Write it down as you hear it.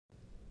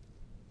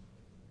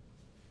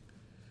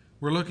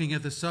We're looking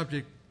at the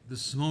subject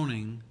this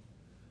morning,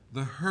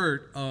 the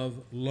hurt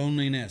of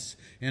loneliness.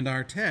 And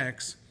our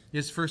text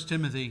is 1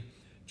 Timothy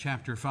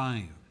chapter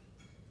 5.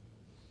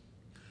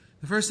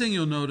 The first thing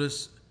you'll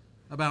notice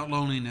about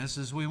loneliness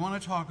is we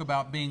want to talk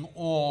about being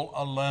all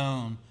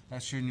alone.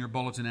 That's in your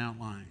bulletin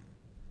outline.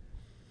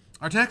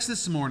 Our text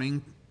this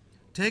morning,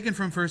 taken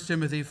from 1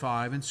 Timothy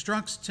 5,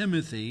 instructs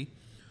Timothy,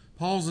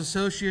 Paul's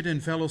associate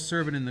and fellow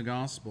servant in the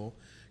gospel,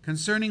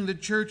 concerning the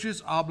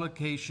church's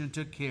obligation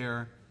to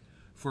care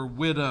for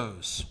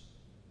widows.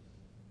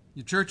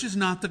 The church is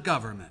not the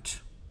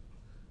government,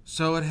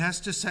 so it has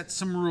to set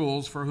some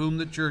rules for whom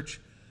the church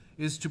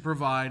is to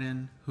provide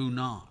and who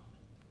not.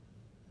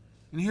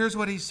 And here's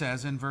what he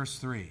says in verse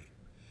 3.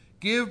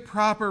 Give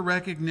proper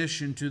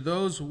recognition to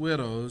those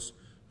widows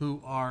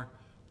who are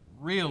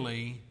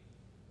really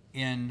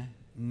in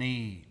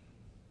need.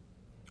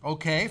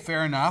 Okay,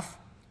 fair enough.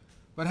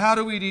 But how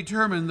do we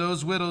determine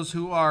those widows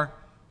who are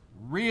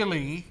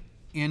really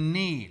in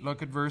need?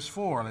 Look at verse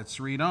 4. Let's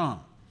read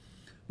on.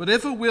 But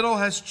if a widow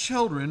has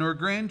children or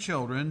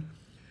grandchildren,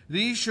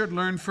 these should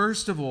learn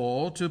first of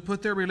all to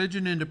put their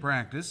religion into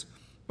practice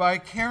by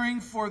caring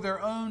for their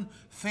own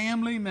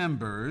family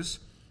members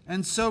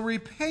and so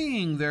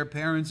repaying their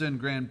parents and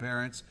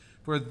grandparents,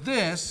 for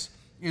this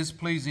is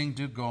pleasing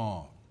to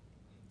God.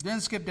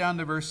 Then skip down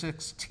to verse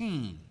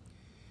 16.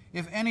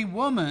 If any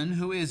woman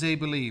who is a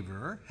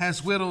believer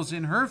has widows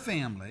in her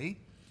family,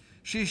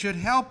 she should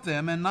help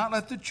them and not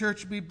let the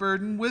church be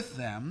burdened with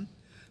them,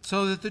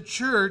 so that the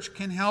church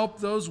can help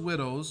those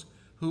widows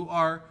who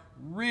are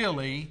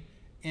really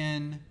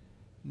in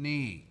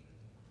need.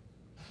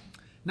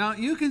 Now,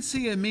 you can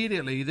see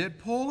immediately that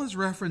Paul is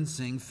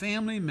referencing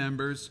family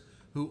members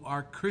who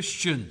are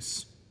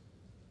Christians.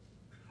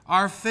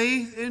 Our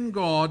faith in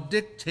God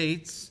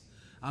dictates,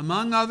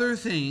 among other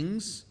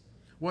things,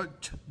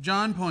 what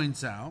John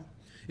points out,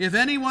 if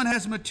anyone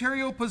has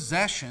material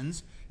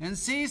possessions and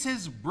sees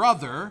his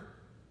brother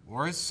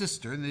or his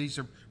sister, and these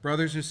are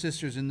brothers or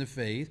sisters in the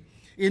faith,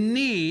 in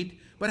need,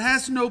 but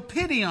has no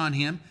pity on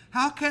him,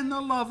 how can the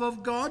love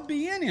of God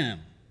be in him?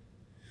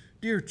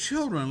 Dear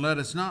children, let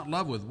us not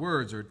love with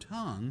words or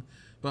tongue,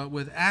 but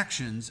with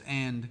actions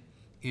and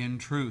in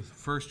truth.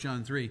 1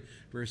 John 3,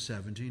 verse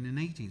 17 and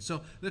 18.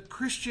 So the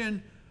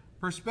Christian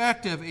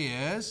perspective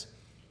is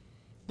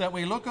that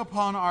we look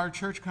upon our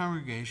church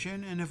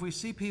congregation, and if we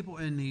see people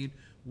in need,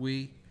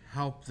 we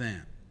help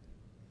them.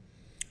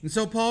 And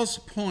so Paul's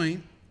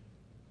point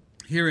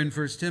here in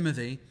 1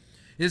 Timothy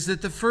is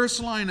that the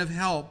first line of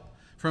help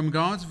from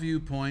God's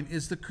viewpoint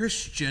is the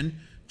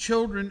Christian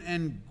children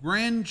and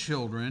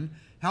grandchildren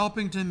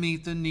helping to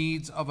meet the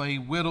needs of a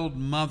widowed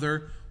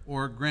mother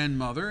or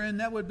grandmother, and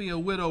that would be a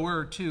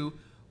widower too.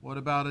 What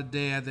about a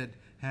dad that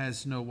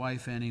has no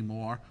wife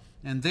anymore?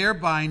 And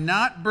thereby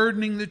not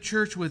burdening the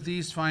church with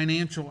these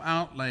financial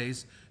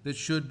outlays that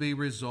should be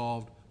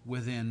resolved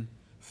within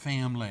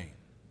family.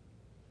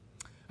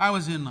 I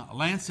was in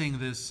Lansing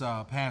this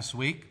past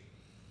week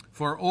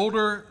for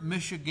Older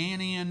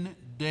Michiganian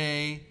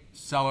Day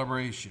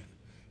celebration.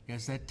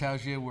 Guess that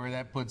tells you where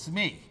that puts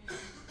me.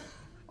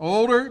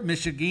 Older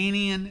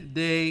Michiganian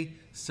Day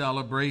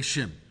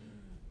celebration,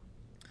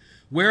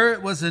 where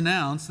it was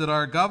announced that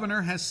our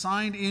governor has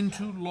signed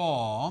into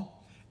law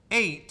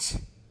 8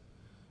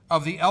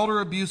 of the elder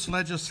abuse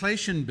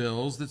legislation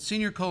bills that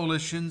senior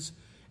coalitions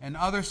and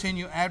other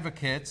senior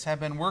advocates have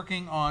been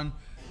working on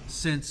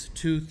since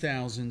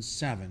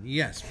 2007.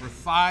 Yes, for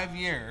 5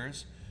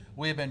 years,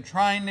 we have been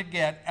trying to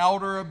get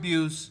elder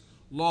abuse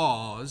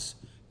laws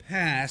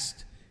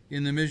passed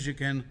in the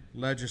Michigan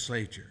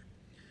legislature.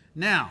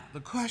 Now, the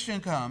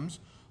question comes,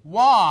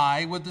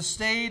 why would the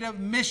state of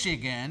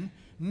Michigan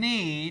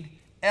need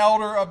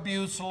elder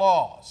abuse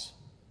laws?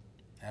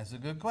 That's a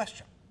good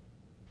question.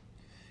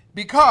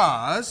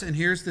 Because, and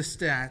here's the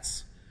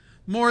stats,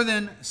 more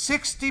than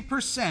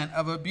 60%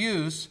 of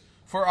abuse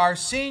for our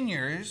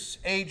seniors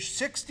aged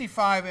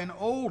 65 and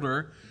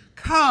older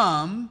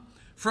come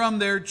from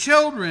their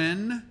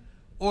children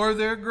or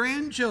their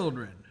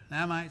grandchildren.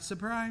 That might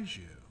surprise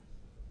you.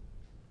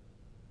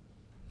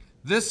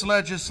 This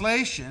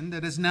legislation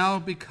that has now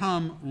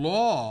become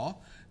law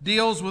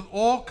deals with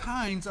all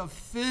kinds of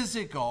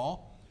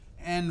physical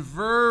and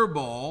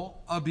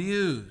verbal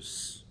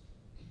abuse.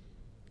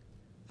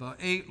 The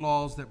 8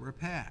 laws that were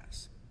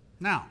passed.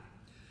 Now,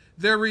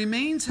 there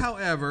remains,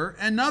 however,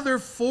 another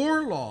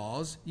 4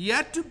 laws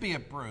yet to be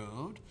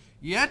approved,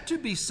 yet to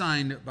be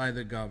signed by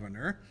the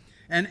governor,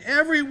 and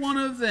every one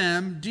of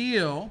them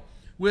deal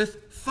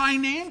with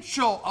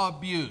financial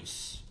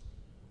abuse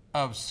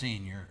of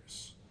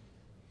seniors,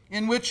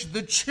 in which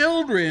the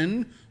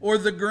children or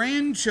the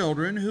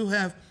grandchildren who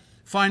have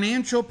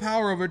financial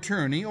power of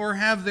attorney or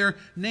have their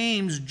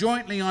names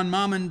jointly on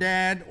mom and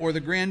dad or the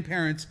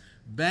grandparents'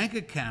 bank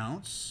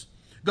accounts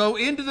go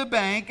into the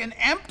bank and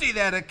empty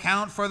that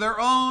account for their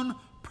own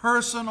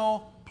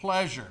personal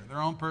pleasure, their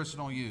own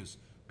personal use.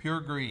 Pure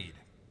greed.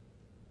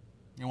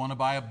 They want to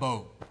buy a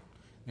boat.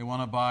 They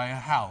want to buy a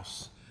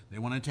house. They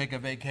want to take a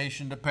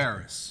vacation to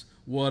Paris.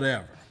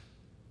 Whatever.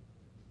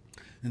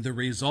 And the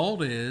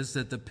result is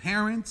that the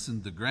parents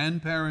and the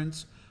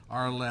grandparents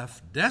are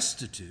left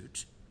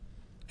destitute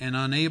and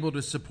unable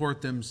to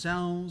support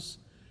themselves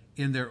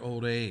in their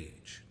old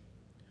age.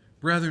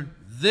 Brethren,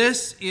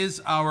 this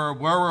is our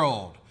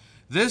world.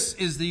 This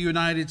is the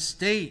United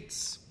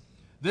States.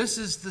 This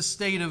is the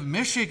state of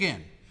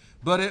Michigan.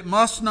 But it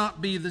must not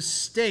be the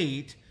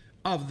state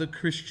of the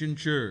Christian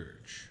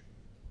church.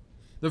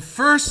 The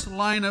first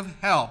line of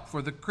help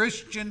for the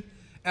Christian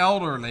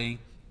elderly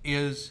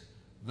is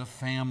the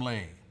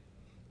family.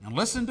 Now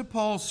listen to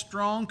Paul's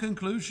strong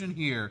conclusion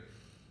here.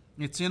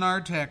 It's in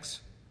our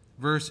text,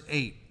 verse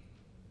 8.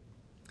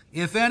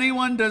 If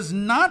anyone does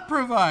not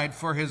provide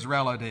for his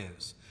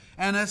relatives,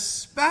 and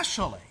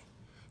especially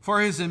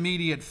for his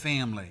immediate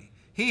family,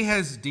 he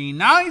has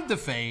denied the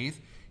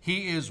faith.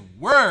 He is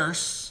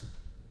worse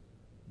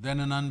than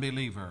an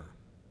unbeliever.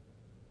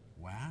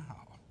 Wow.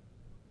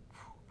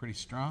 Pretty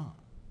strong.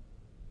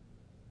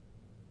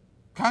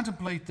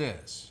 Contemplate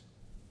this.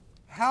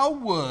 How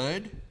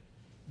would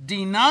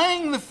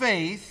denying the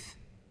faith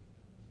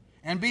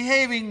and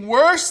behaving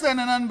worse than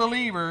an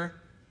unbeliever,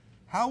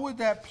 how would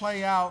that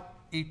play out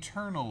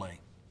eternally?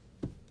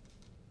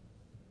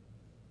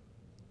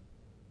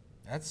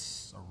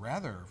 That's a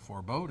rather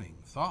foreboding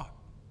thought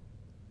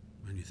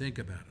when you think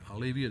about it. I'll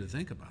leave you to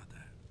think about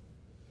that.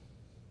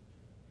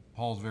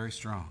 Paul's very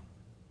strong.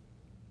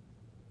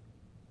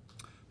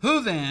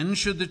 Who then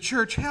should the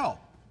church help?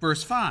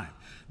 Verse 5.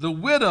 The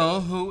widow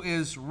who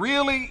is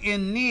really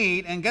in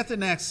need, and get the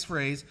next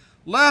phrase,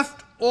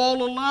 left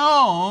all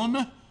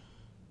alone,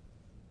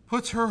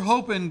 puts her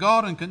hope in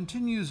God and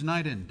continues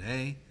night and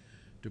day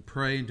to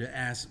pray and to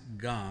ask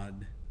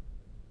God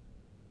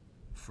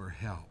for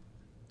help.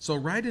 So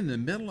right in the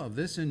middle of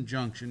this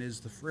injunction is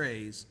the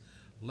phrase,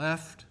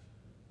 left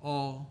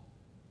all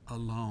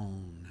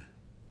alone.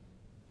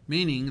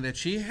 Meaning that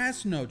she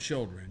has no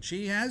children.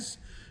 She has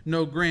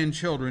no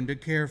grandchildren to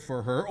care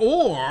for her.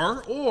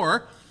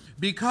 Or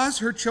because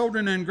her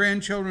children and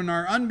grandchildren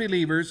are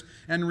unbelievers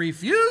and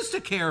refuse to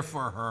care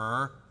for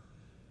her,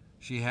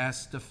 she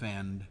has to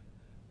fend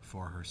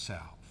for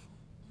herself.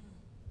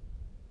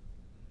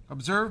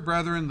 Observe,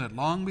 brethren, that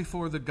long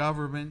before the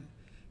government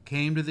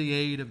came to the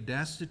aid of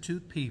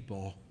destitute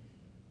people,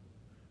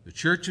 the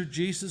Church of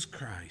Jesus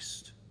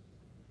Christ,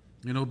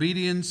 in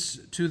obedience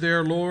to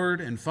their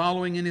Lord and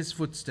following in his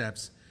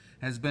footsteps,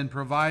 has been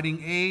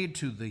providing aid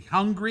to the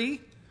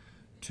hungry,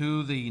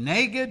 to the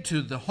naked,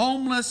 to the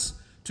homeless,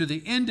 to the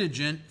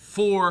indigent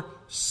for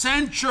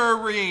centuries.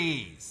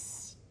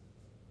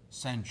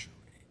 Centuries.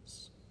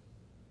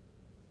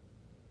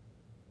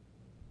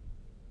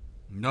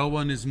 No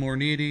one is more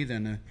needy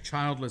than a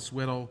childless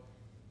widow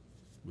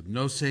with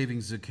no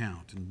savings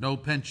account and no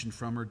pension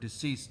from her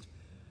deceased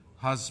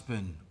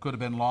husband. Could have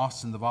been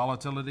lost in the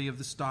volatility of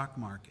the stock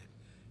market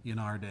in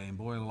our day. And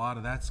boy, a lot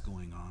of that's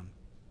going on.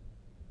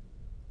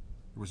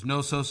 There was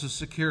no Social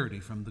Security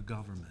from the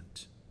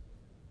government.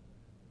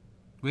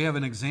 We have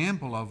an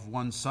example of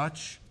one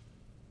such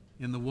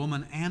in the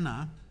woman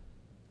Anna,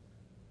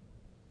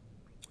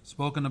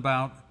 spoken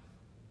about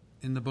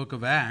in the book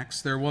of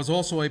Acts. There was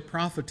also a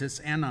prophetess,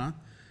 Anna,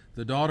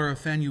 the daughter of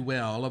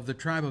Phanuel of the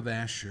tribe of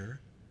Asher.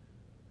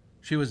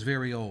 She was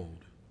very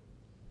old.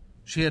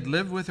 She had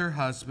lived with her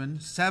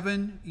husband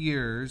 7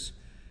 years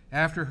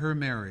after her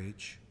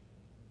marriage,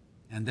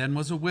 and then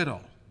was a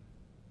widow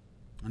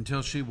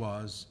until she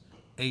was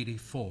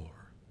 84.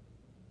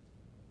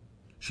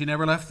 She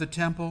never left the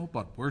temple,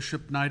 but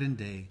worshiped night and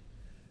day,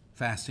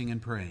 fasting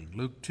and praying.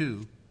 Luke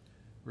 2,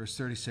 verse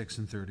 36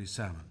 and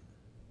 37.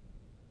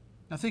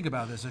 Now think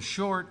about this. A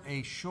short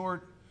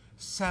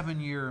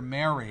 7-year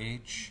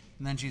marriage,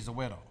 and then she's a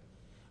widow.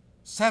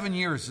 7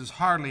 years is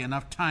hardly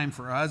enough time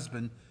for a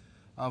husband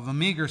of a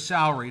meager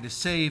salary to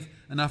save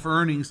enough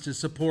earnings to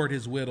support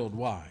his widowed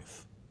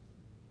wife.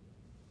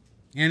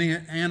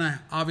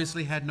 Anna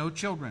obviously had no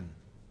children.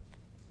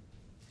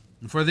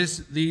 And for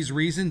these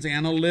reasons,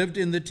 Anna lived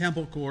in the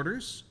temple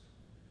quarters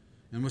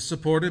and was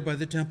supported by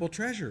the temple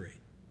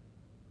treasury.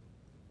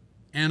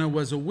 Anna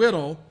was a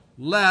widow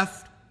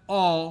left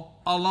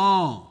all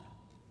alone,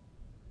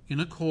 in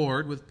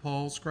accord with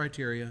Paul's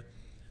criteria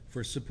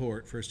for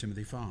support, 1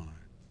 Timothy 5.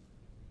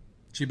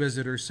 She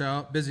busied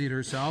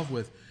herself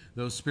with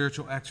those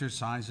spiritual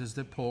exercises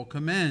that Paul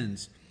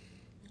commends.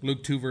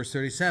 Luke 2, verse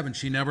 37,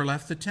 she never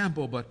left the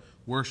temple, but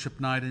worshiped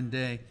night and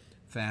day,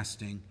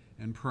 fasting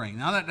and praying.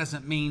 Now that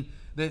doesn't mean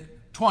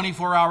that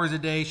 24 hours a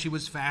day she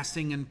was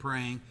fasting and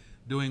praying,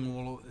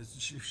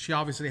 she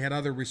obviously had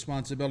other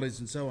responsibilities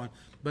and so on,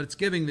 but it's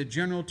giving the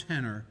general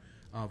tenor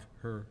of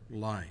her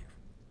life.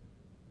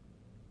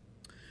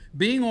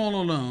 Being all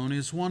alone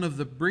is one of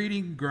the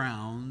breeding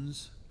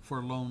grounds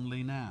for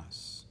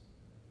loneliness.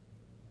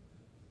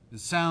 It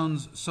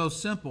sounds so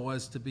simple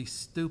as to be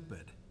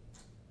stupid.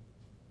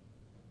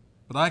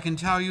 But I can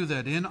tell you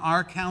that in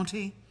our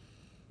county,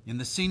 in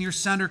the senior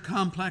center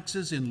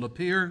complexes in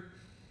Lapeer,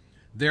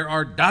 there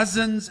are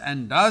dozens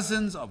and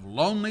dozens of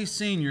lonely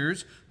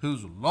seniors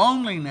whose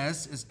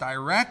loneliness is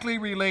directly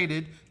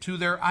related to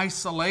their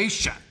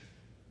isolation.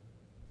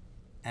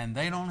 And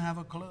they don't have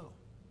a clue.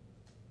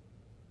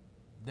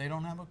 They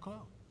don't have a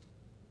clue.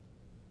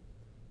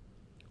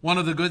 One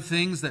of the good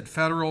things that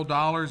federal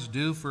dollars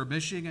do for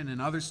Michigan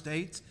and other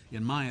states,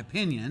 in my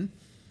opinion,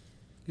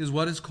 is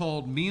what is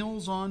called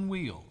Meals on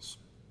Wheels.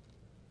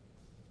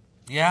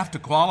 You have to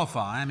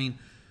qualify.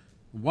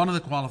 One of the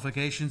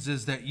qualifications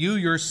is that you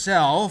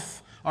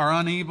yourself are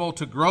unable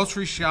to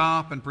grocery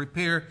shop and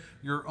prepare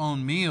your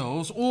own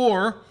meals,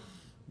 or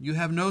you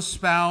have no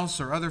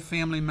spouse or other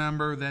family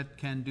member that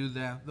can do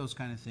those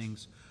kind of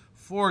things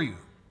for you.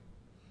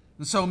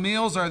 And so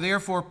meals are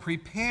therefore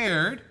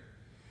prepared,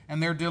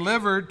 and they're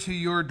delivered to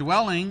your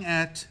dwelling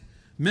at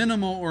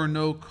minimal or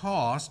no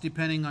cost,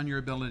 depending on your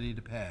ability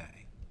to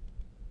pay.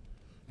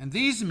 And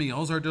these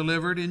meals are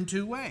delivered in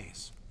two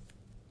ways.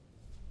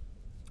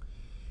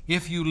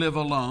 If you live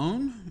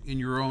alone in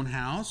your own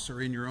house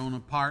or in your own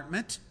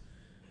apartment,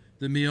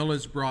 the meal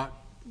is brought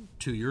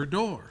to your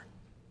door.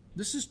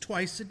 This is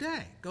twice a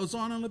day. Goes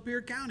on in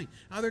Lapeer County,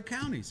 other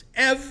counties,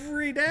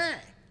 every day.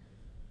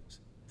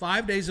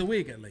 5 days a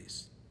week at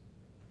least.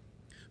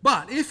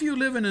 But if you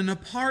live in an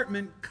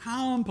apartment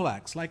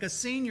complex, like a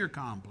senior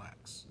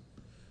complex,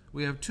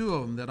 we have 2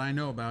 of them that I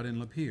know about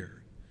in Lapeer,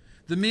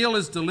 the meal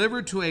is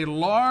delivered to a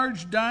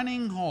large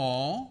dining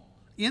hall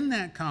in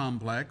that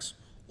complex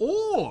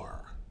or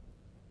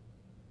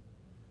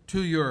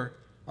to your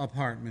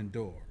apartment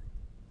door.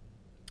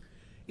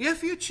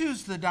 If you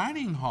choose the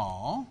dining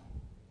hall,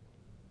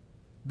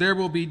 there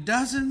will be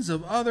dozens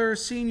of other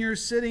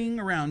seniors sitting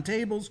around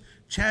tables,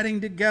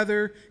 chatting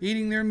together,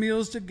 eating their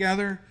meals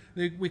together.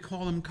 We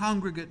call them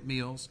congregate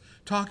meals,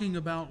 talking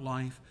about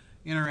life,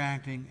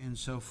 interacting, and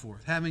so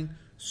forth, having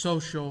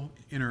social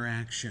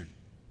interaction.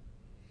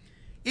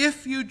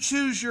 If you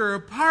choose your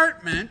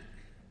apartment,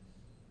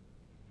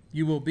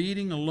 you will be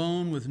eating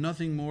alone with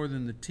nothing more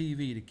than the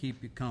TV to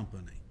keep you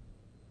company.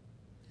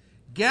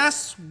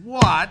 Guess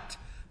what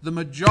the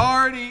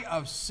majority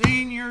of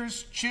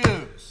seniors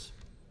choose?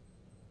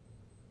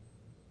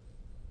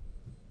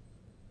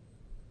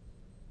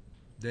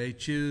 They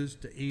choose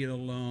to eat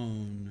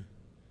alone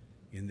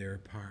in their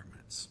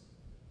apartments.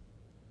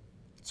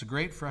 It's a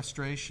great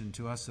frustration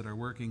to us that are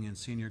working in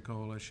Senior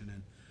Coalition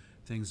and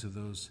things of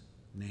those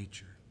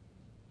nature.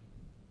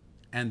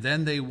 And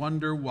then they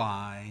wonder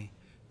why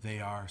they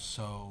are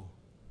so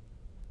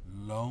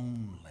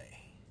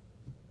lonely.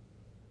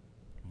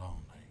 Lonely.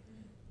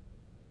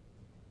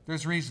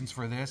 There's reasons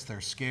for this.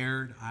 They're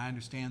scared. I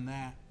understand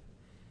that.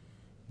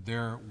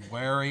 They're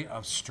wary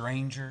of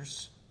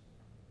strangers.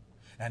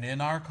 And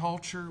in our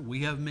culture,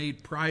 we have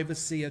made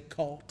privacy a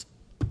cult.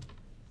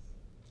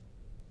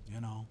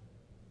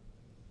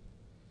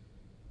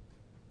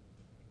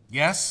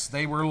 Yes,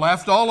 they were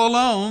left all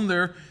alone.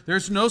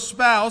 There's no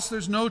spouse,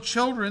 there's no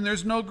children,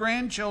 there's no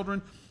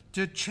grandchildren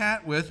to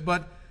chat with,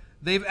 but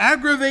they've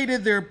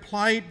aggravated their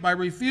plight by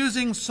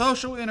refusing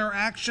social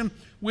interaction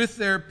with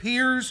their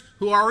peers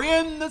who are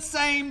in the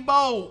same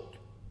boat.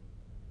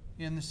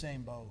 In the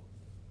same boat.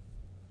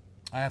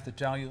 I have to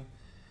tell you,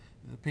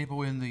 the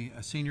people in the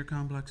senior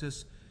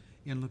complexes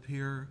in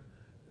Lapeer,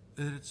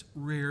 that it's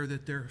rare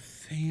that their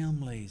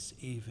families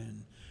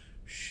even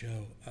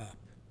show up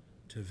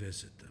to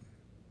visit them.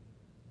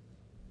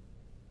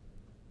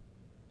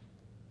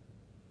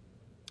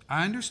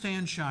 I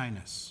understand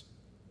shyness.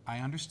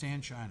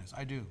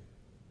 I do.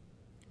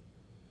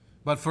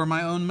 But for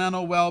my own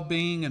mental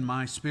well-being and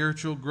my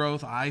spiritual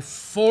growth, I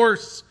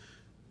force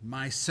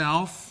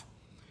myself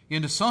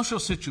into social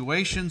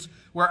situations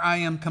where I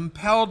am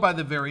compelled by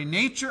the very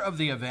nature of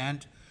the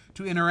event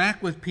to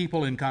interact with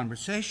people in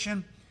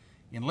conversation,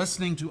 in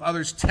listening to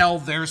others tell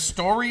their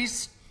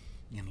stories,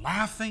 in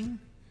laughing,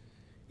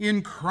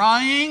 in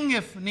crying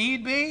if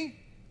need be,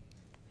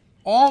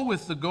 all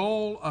with the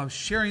goal of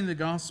sharing the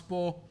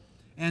gospel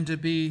and to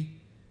be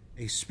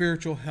a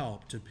spiritual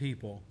help to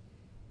people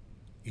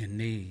in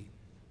need.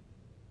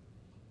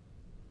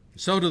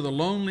 So to the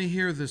lonely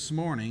here this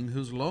morning,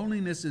 whose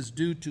loneliness is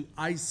due to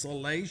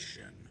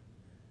isolation,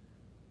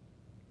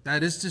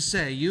 that is to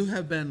say, you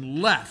have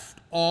been left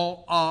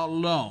all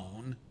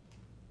alone,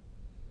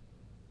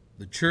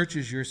 the church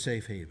is your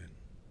safe haven.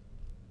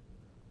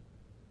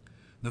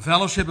 The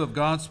fellowship of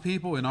God's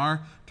people in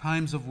our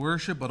times of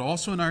worship, but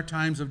also in our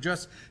times of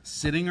just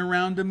sitting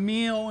around a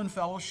meal in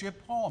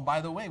Fellowship Hall. And by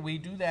the way, we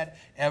do that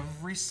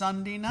every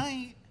Sunday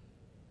night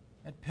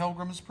at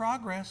Pilgrim's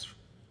Progress,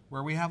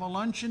 where we have a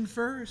luncheon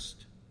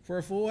first for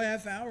a full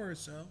half hour or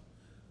so.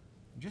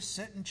 Just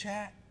sit and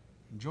chat,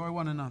 enjoy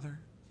one another.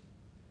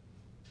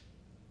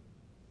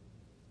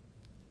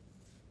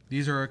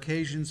 These are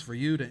occasions for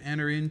you to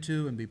enter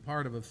into and be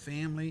part of a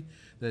family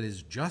that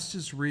is just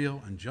as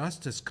real and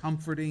just as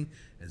comforting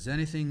as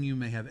anything you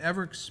may have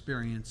ever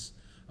experienced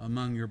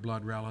among your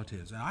blood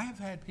relatives. And I have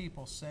had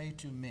people say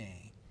to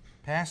me,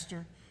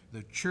 Pastor,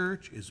 the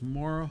church is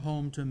more a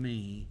home to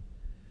me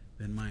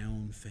than my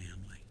own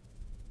family.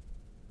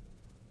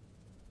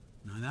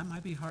 Now, that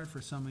might be hard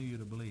for some of you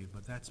to believe,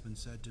 but that's been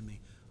said to me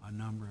a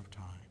number of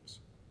times.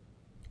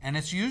 And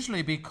it's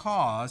usually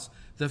because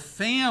the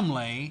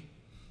family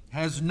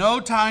has no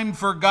time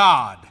for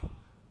God,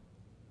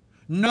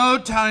 no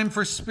time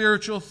for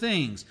spiritual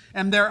things,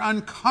 and they're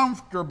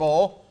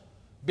uncomfortable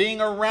being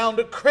around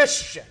a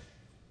Christian.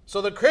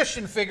 So the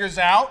Christian figures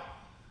out,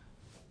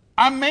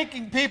 I'm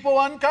making people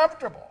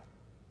uncomfortable.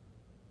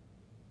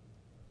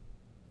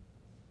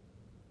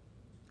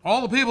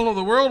 All the people of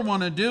the world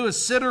want to do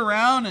is sit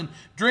around and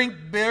drink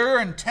beer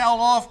and tell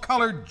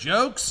off-colored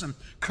jokes and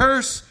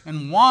curse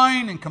and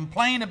whine and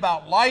complain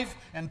about life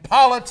and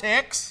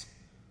politics,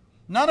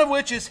 none of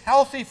which is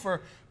healthy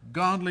for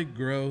godly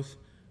growth.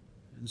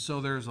 And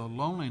so there's a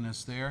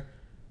loneliness there,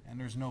 and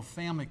there's no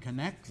family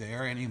connect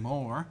there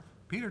anymore.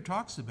 Peter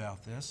talks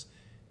about this.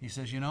 He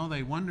says,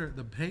 they wonder,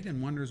 the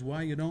pagan wonders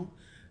why you don't,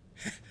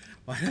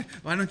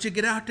 why don't you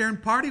get out there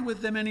and party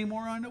with them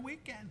anymore on the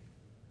weekend?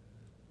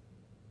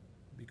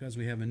 Because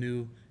we have a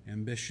new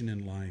ambition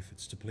in life.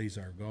 It's to please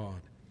our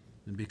God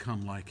and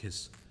become like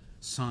His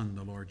Son,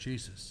 the Lord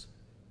Jesus,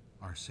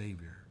 our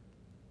Savior.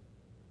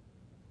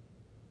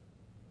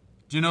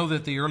 Do you know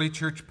that the early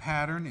church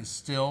pattern is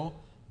still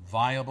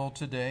viable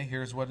today?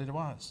 Here's what it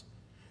was.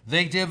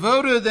 They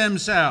devoted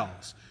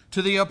themselves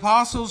to the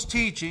apostles'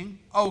 teaching.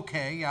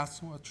 Okay,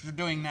 that's what you're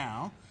doing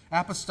now.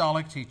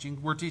 Apostolic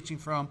teaching. We're teaching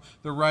from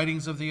the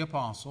writings of the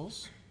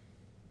apostles.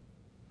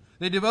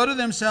 They devoted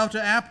themselves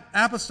to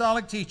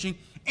apostolic teaching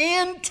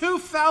and to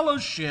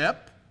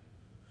fellowship,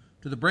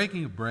 to the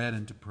breaking of bread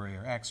and to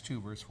prayer. Acts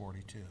 2, verse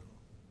 42. And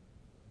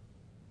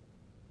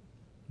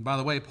by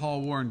the way,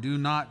 Paul warned, do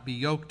not be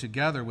yoked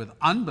together with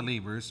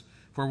unbelievers,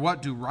 for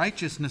what do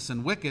righteousness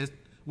and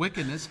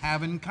wickedness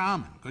have in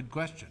common? Good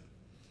question.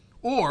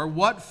 Or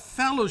what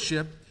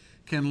fellowship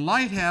can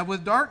light have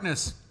with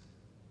darkness?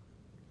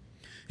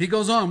 He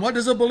goes on, what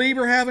does a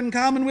believer have in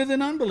common with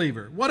an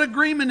unbeliever? What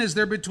agreement is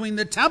there between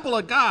the temple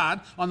of God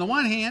on the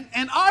one hand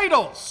and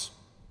idols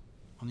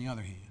on the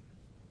other hand?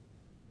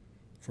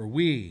 For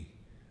we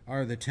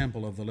are the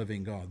temple of the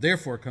living God.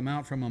 Therefore come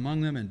out from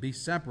among them and be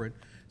separate,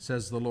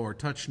 says the Lord.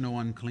 Touch no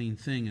unclean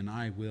thing, and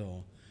I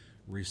will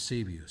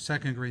receive you. 2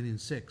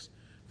 Corinthians 6,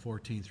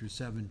 14 through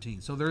 17.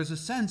 So there is a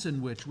sense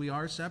in which we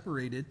are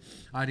separated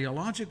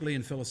ideologically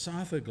and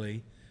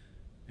philosophically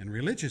and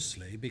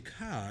religiously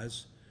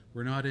because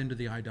we're not into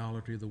the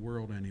idolatry of the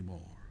world anymore.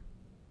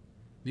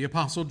 The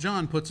Apostle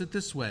John puts it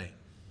this way.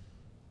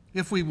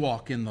 If we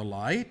walk in the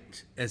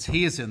light, as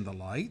He is in the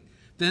light,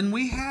 then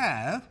we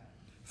have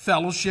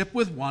fellowship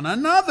with one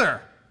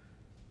another.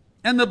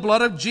 And the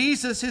blood of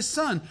Jesus, His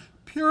Son,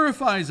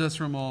 purifies us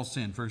from all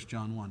sin. 1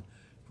 John 1,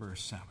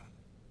 verse 7.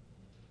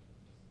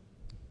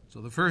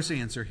 So the first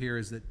answer here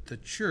is that the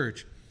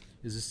church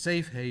is a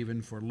safe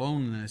haven for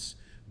loneliness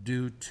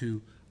due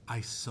to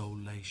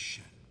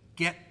isolation.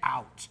 Get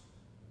out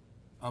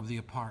of the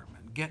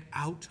apartment. Get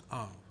out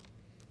of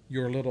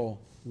your little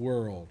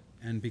world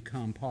and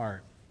become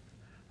part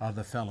of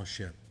the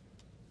fellowship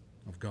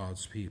of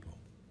God's people.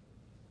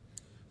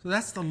 So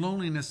that's the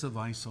loneliness of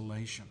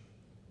isolation.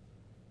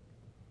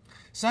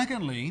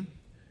 Secondly,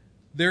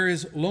 there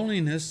is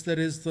loneliness that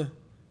is the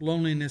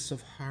loneliness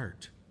of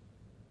heart.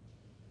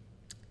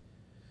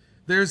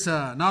 There's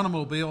an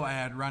automobile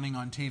ad running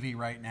on TV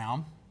right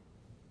now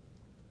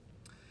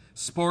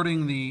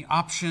sporting the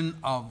option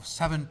of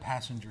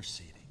 7-passenger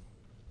seating.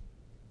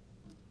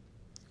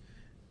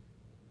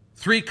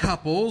 3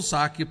 couples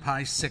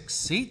occupy 6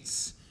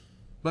 seats,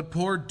 but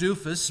poor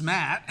doofus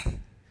Matt,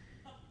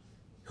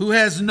 who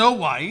has no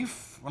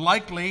wife,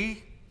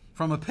 likely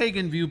from a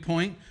pagan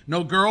viewpoint,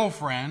 no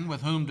girlfriend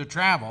with whom to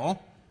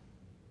travel.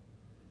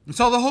 And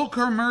so the whole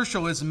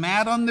commercial is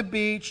Matt on the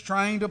beach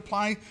trying to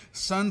apply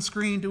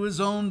sunscreen to his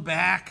own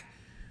back,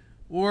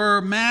 or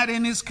Matt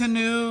in his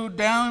canoe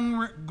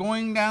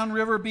going down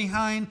river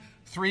behind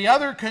 3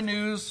 other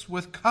canoes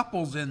with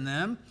couples in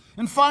them.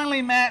 And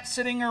finally, Matt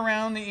sitting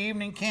around the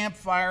evening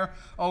campfire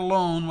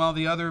alone while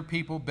the other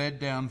people bed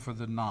down for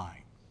the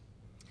night.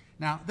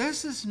 Now,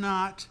 this is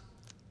not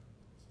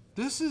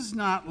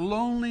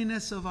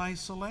loneliness of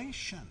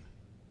isolation.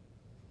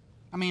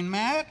 I mean,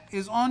 Matt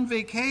is on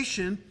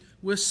vacation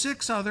with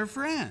 6 other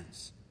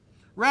friends.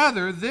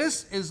 Rather,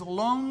 this is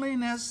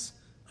loneliness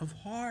of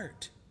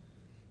heart.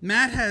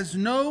 Matt has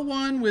no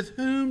one with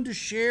whom to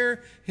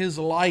share his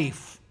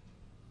life.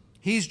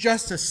 He's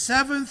just a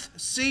 7th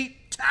seat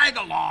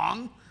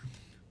tag-along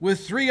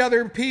with 3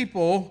 other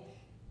people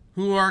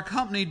who are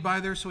accompanied by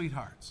their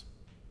sweethearts.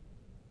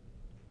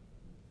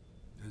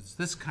 It's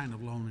this kind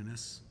of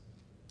loneliness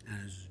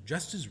and is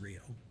just as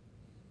real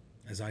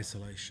as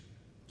isolation,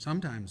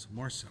 sometimes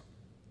more so.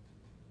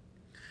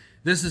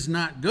 This is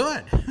not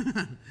good,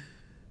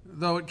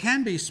 though it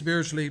can be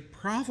spiritually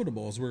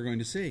profitable, as we're going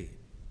to see.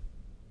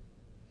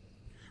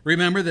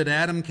 Remember that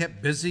Adam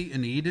kept busy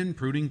in Eden,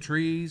 pruning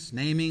trees,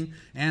 naming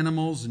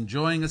animals,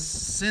 enjoying a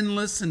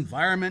sinless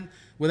environment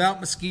without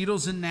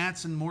mosquitoes and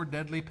gnats and more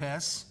deadly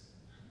pests.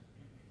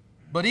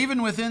 But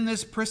even within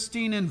this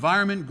pristine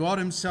environment, God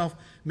Himself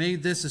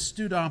made this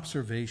astute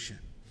observation.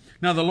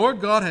 Now the Lord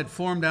God had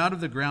formed out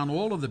of the ground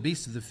all of the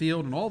beasts of the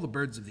field and all the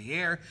birds of the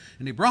air,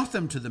 and he brought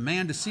them to the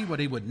man to see what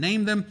he would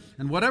name them,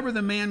 and whatever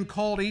the man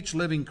called each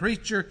living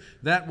creature,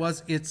 that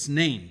was its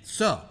name.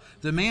 So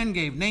the man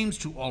gave names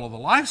to all of the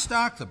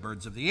livestock, the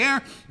birds of the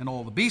air, and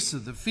all the beasts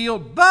of the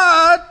field,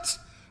 but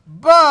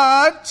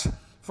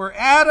for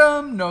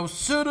Adam no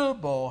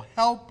suitable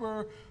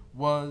helper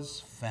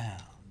was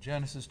found.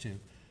 Genesis 2,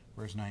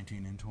 verse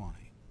 19 and 20.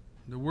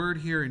 The word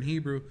here in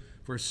Hebrew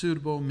for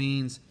suitable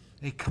means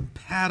a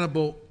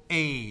compatible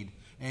aid,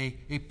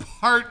 a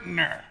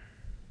partner.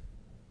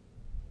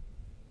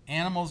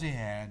 Animals he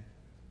had,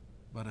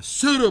 but a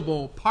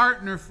suitable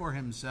partner for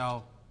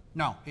himself,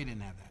 no, he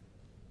didn't have that.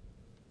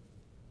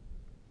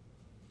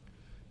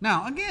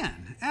 Now,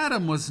 again,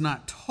 Adam was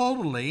not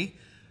totally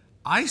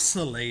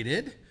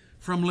isolated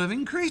from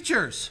living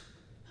creatures.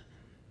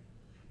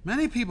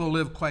 Many people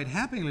live quite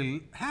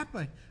happy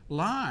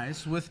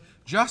lives with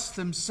just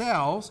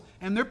themselves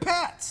and their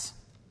pets.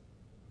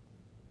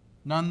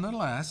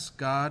 Nonetheless,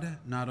 God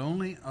not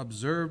only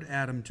observed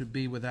Adam to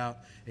be without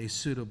a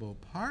suitable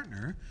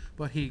partner,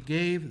 but he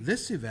gave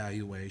this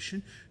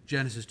evaluation,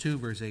 Genesis 2,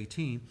 verse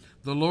 18,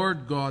 the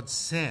Lord God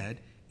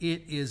said,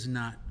 "It is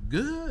not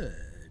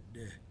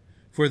good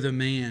for the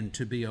man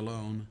to be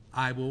alone.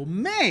 I will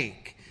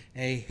make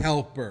a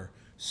helper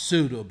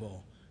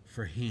suitable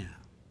for him."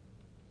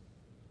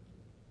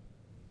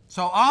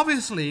 So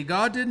obviously,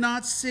 God did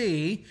not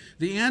see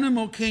the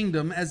animal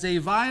kingdom as a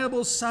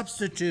viable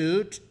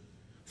substitute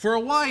for a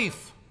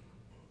wife.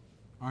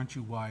 Aren't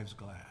you wives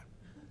glad?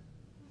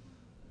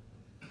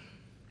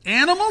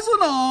 Animals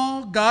and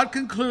all, God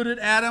concluded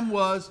Adam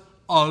was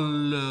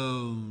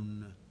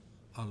alone.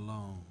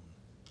 Alone.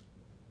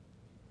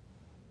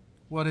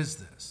 What is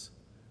this?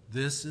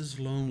 This is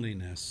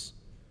loneliness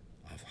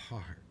of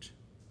heart.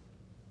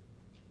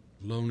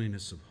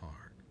 Loneliness of heart.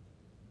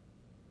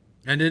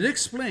 And it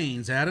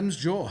explains Adam's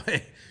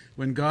joy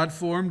when God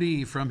formed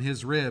Eve from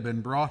his rib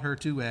and brought her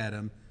to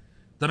Adam.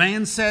 The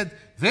man said,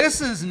 "This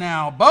is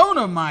now bone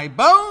of my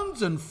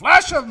bones and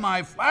flesh of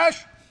my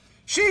flesh.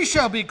 She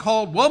shall be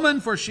called woman,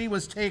 for she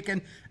was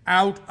taken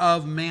out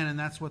of man." And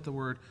that's what the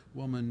word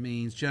woman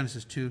means.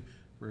 Genesis 2,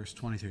 verse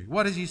 23.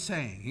 What is he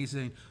saying? He's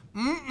saying,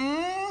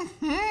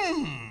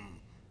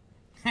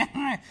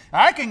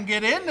 I can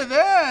get into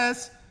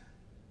this.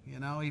 You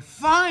know, he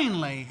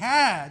finally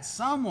had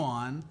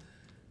someone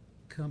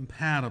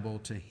compatible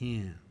to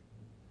him.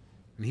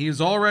 And he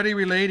is already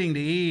relating to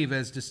Eve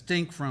as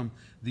distinct from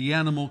the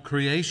animal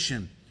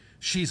creation.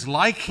 She's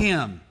like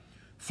him,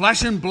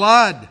 flesh and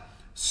blood,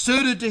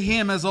 suited to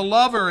him as a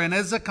lover and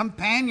as a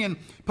companion,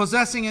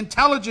 possessing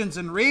intelligence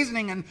and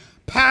reasoning and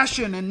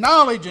passion and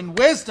knowledge and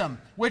wisdom,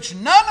 which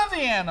none of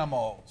the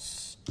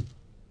animals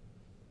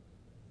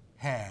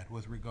had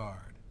with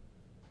regard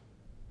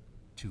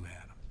to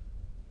Adam.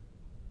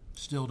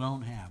 Still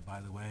don't have, by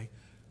the way,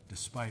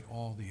 despite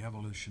all the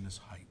evolutionist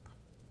hype.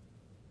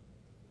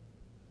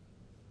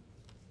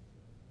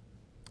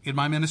 In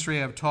my ministry,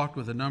 I have talked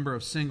with a number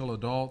of single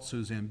adults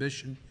whose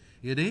ambition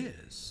it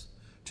is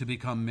to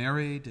become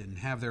married and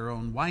have their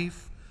own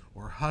wife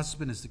or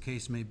husband, as the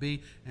case may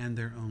be, and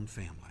their own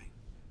family.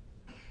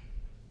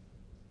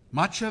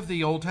 Much of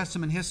the Old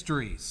Testament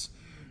histories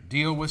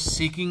deal with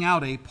seeking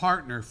out a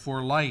partner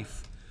for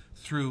life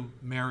through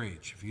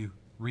marriage, if you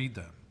read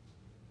them.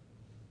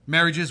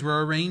 Marriages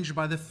were arranged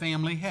by the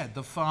family head,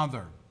 the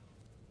father.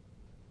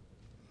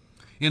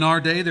 In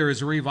our day, there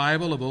is a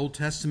revival of Old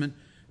Testament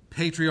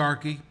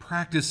patriarchy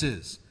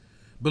practices,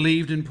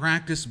 believed and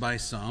practiced by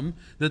some,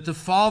 that the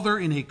father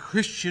in a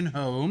Christian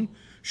home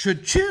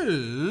should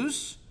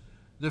choose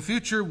the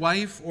future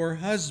wife or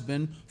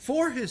husband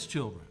for his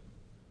children.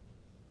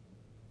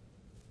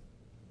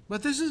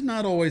 But this is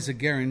not always a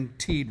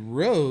guaranteed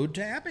road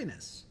to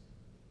happiness.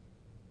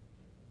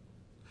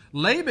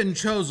 Laban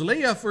chose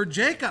Leah for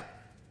Jacob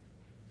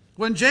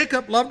when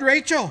Jacob loved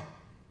Rachel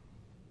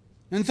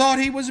and thought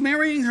he was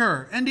marrying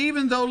her. And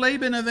even though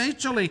Laban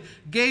eventually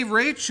gave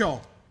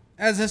Rachel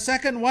as a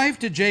second wife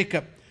to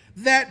Jacob,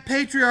 that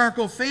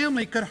patriarchal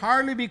family could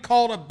hardly be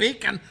called a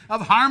beacon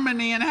of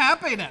harmony and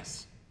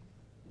happiness.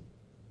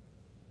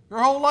 Their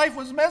whole life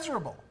was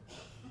miserable.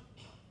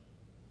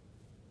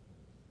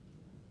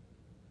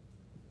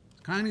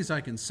 As kind as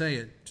I can say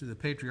it to the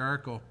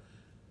patriarchal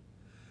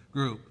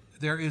group,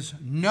 there is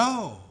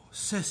no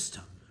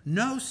system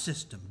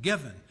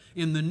given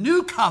in the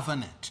new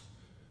covenant,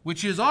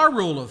 which is our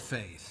rule of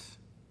faith,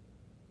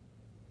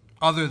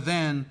 other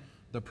than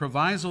the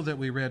proviso that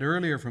we read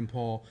earlier from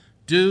Paul,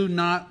 do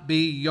not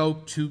be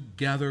yoked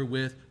together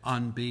with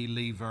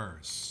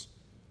unbelievers.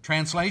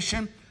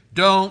 Translation,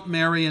 don't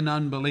marry an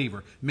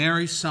unbeliever.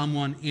 Marry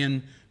someone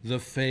in the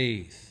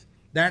faith.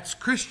 That's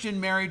Christian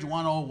marriage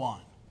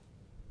 101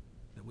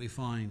 that we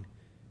find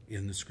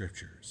in the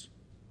Scriptures.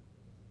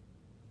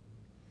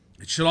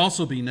 It should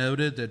also be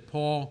noted that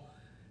Paul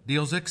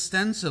deals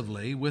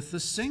extensively with the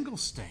single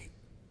state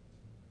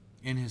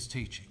in his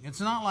teaching. It's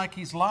not like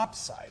he's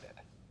lopsided.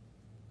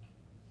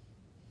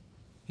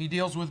 He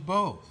deals with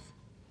both.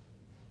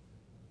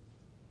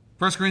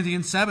 1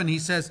 Corinthians 7, he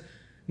says,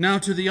 Now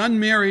to the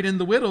unmarried and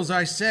the widows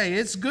I say,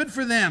 it's good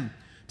for them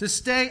to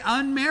stay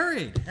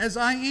unmarried, as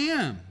I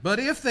am. But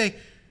if they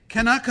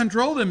cannot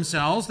control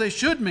themselves, they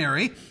should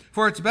marry,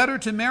 for it's better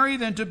to marry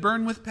than to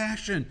burn with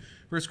passion.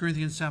 1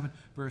 Corinthians 7,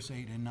 verse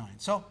 8 and 9.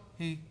 So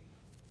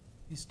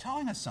he's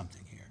telling us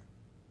something here.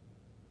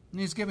 And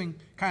he's giving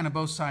kind of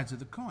both sides of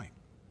the coin.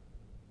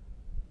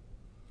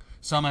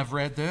 Some have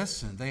read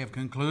this and they have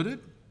concluded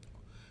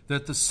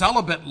that the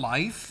celibate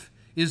life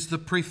is the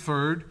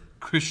preferred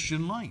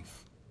Christian life.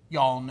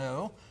 Y'all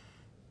know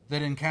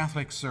that in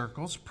Catholic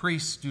circles,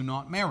 priests do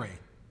not marry,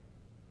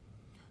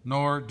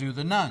 nor do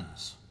the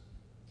nuns.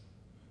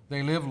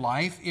 They live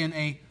life in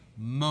a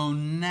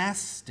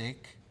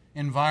monastic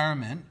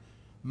environment.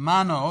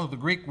 Mano, the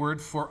Greek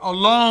word for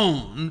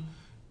alone,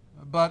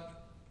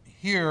 but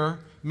here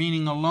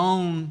meaning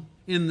alone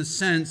in the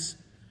sense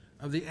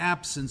of the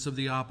absence of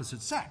the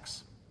opposite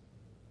sex.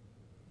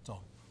 So,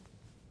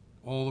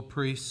 all the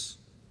priests,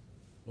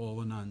 all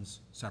the nuns,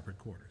 separate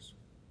quarters.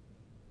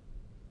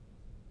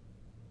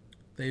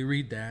 They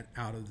read that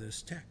out of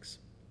this text.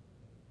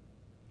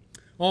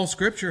 All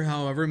Scripture,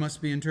 however,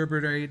 must be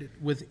interpreted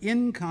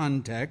within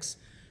context,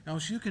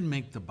 else you can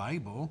make the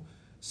Bible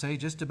say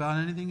just about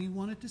anything you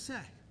want it to say.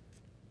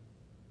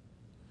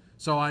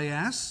 So I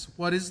ask,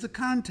 what is the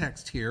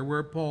context here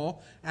where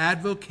Paul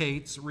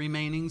advocates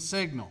remaining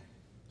single?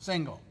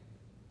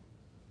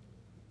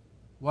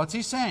 What's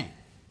he saying?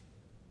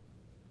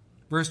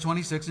 Verse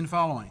 26 and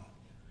following.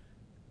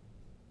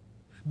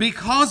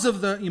 Because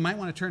of the, you might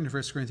want to turn to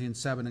 1 Corinthians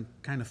 7 and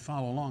kind of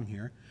follow along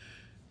here.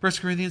 1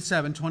 Corinthians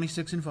 7,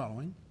 26 and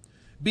following.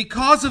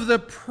 Because of the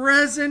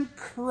present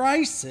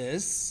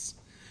crisis,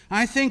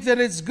 I think that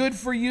it's good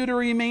for you to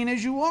remain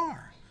as you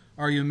are.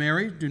 Are you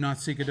married? Do not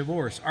seek a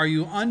divorce. Are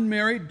you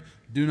unmarried?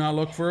 Do not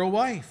look for a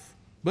wife.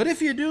 But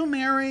if you do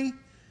marry,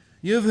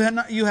 you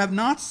have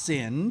not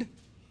sinned.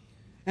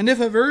 And if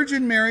a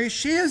virgin marries,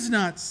 she has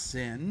not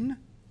sinned.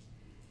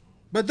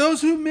 But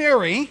those who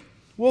marry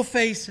will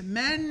face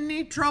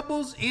many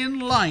troubles in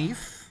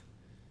life,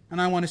 and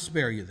I want to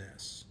spare you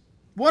this.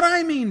 What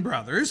I mean,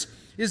 brothers,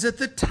 is that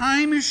the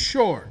time is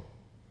short.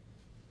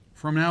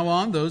 From now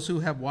on, those who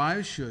have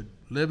wives should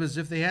live as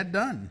if they had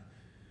done,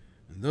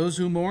 and those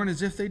who mourn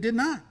as if they did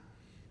not,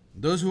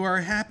 those who are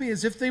happy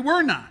as if they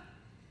were not,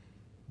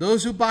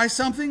 those who buy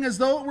something as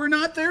though it were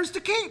not theirs to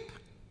keep,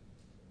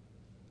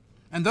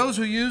 and those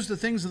who use the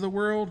things of the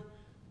world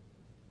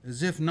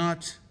as if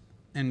not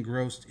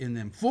engrossed in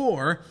them.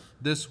 For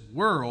this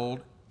world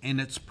in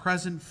its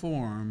present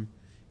form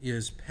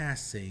is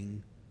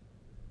passing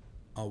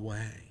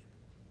away.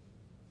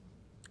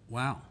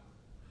 Wow.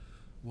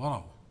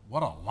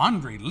 What a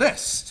laundry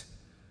list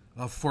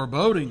of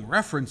foreboding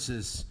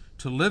references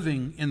to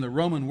living in the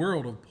Roman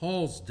world of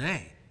Paul's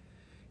day.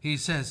 He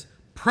says,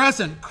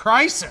 present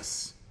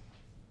crisis.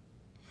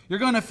 You're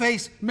going to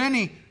face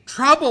many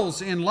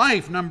troubles in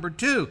life. Number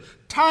 2,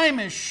 time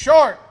is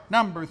short.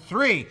 Number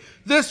 3,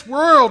 this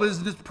world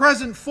in its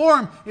present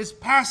form is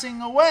passing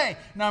away.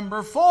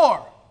 Number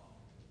 4,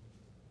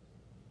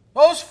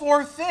 those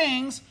 4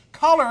 things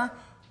color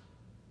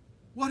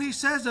what he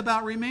says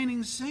about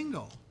remaining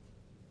single.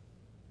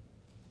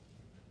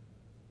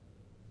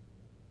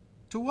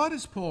 To what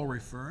is Paul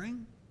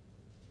referring?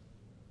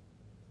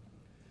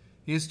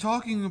 He is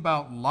talking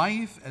about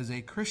life as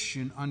a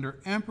Christian under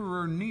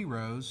Emperor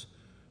Nero's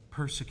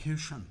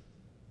persecution,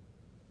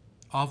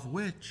 of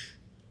which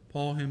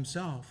Paul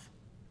himself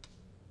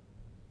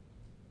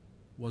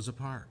was a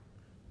part.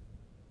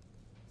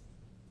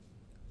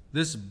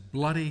 This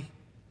bloody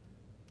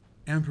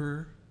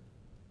emperor,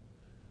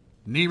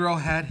 Nero,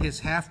 had his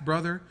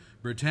half-brother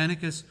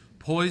Britannicus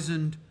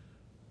poisoned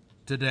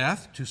to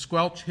death to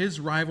squelch his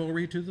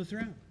rivalry to the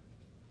throne.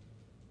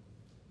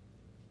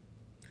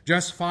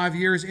 Just 5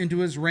 years into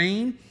his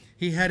reign,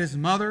 he had his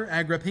mother,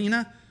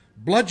 Agrippina,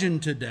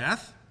 bludgeoned to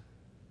death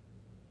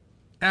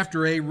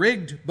after a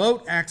rigged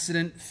boat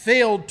accident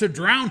failed to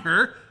drown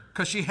her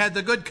because she had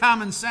the good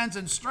common sense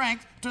and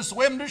strength to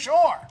swim to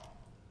shore.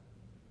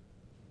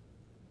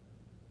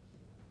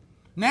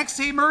 Next,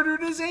 he murdered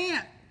his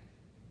aunt.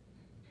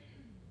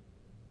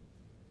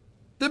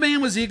 The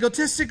man was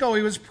egotistical.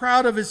 He was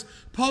proud of his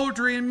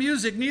poetry and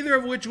music, neither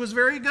of which was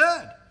very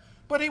good.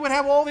 But he would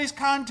have all these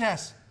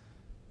contests,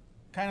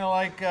 kind of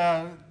like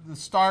the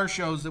star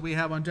shows that we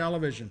have on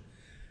television.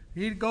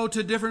 He'd go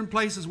to different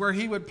places where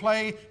he would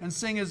play and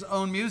sing his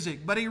own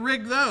music, but he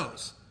rigged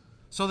those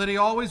so that he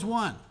always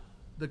won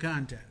the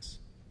contest.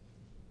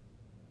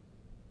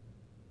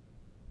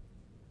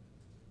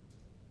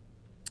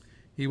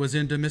 He was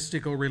into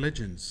mystical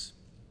religions.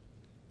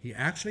 He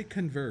actually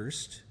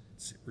conversed,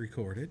 it's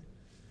recorded,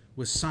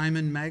 with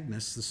Simon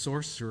Magus, the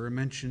sorcerer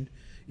mentioned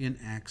in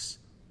Acts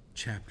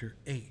chapter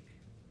 8.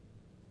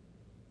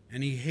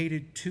 And he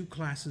hated 2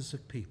 classes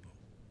of people,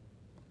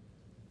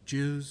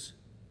 Jews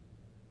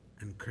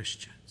and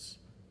Christians.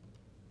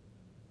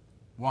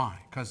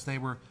 Why? Because they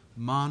were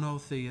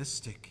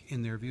monotheistic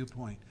in their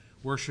viewpoint,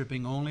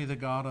 worshiping only the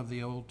God of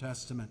the Old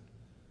Testament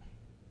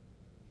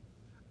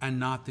and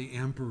not the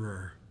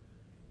emperor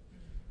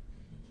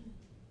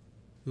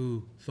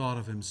who thought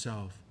of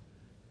himself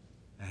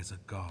as a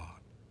god.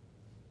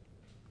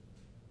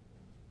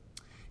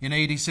 In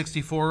AD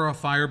 64, a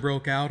fire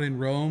broke out in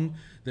Rome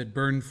that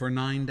burned for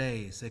 9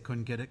 days. They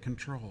couldn't get it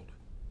controlled.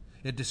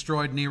 It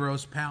destroyed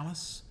Nero's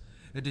palace.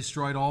 It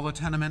destroyed all the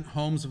tenement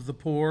homes of the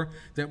poor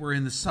that were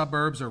in the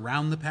suburbs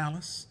around the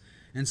palace.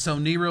 And so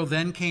Nero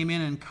then came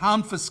in and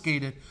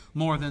confiscated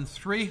more than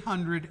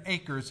 300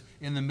 acres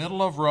in the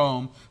middle of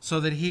Rome so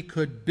that he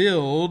could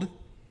build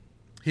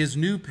his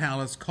new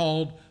palace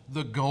called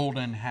the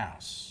Golden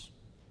House.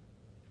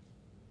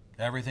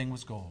 Everything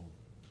was gold.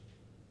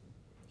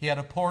 He had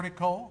a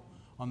portico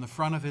on the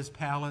front of his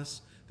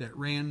palace that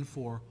ran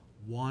for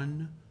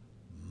 1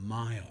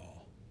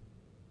 mile.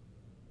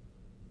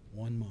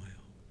 1 mile.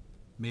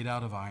 Made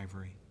out of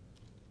ivory.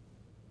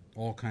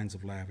 All kinds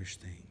of lavish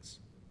things.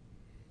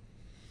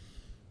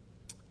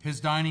 His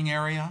dining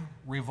area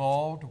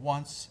revolved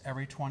once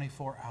every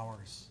 24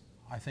 hours.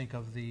 I think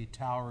of the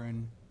tower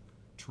in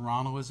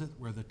Toronto, is it?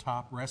 Where the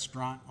top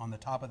restaurant on the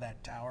top of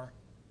that tower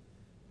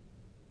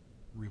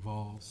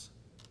revolves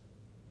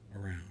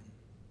around.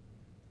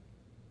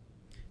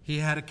 He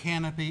had a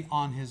canopy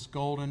on his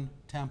golden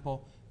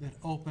temple that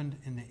opened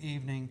in the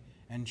evening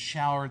and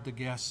showered the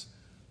guests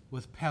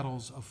with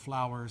petals of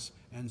flowers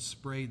and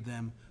sprayed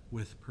them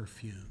with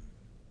perfume.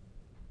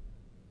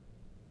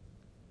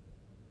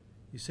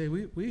 You say,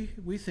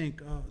 we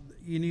think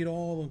you need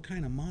all the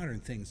kind of modern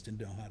things to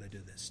know how to do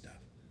this stuff.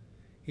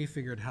 He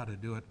figured how to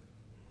do it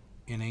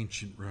in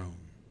ancient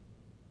Rome.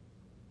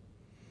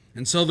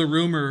 And so the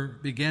rumor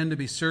began to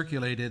be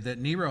circulated that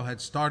Nero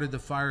had started the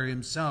fire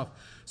himself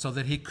so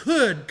that he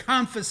could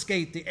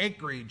confiscate the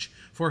acreage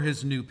for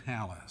his new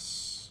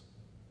palace.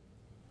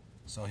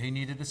 So he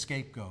needed a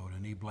scapegoat,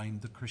 and he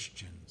blamed the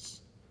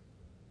Christians.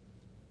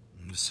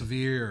 And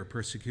severe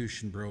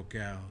persecution broke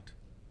out.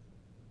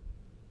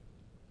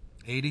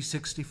 AD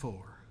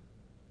 64.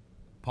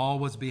 Paul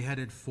was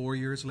beheaded 4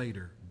 years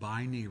later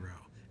by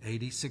Nero,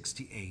 AD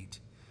 68.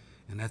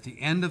 And at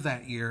the end of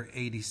that year,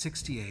 AD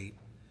 68,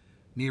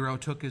 Nero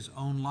took his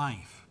own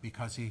life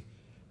because he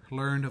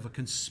learned of a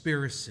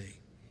conspiracy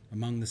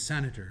among the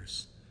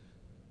senators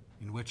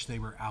in which they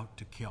were out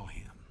to kill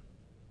him.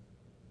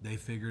 They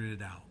figured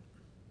it out.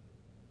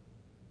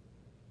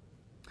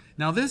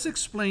 Now this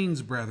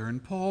explains, brethren,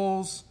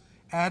 Paul's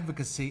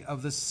advocacy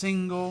of the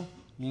single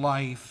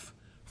life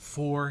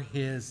for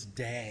his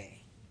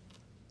day.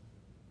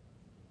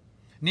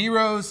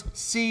 Nero's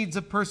seeds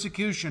of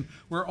persecution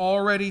were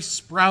already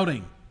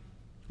sprouting.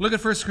 Look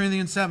at 1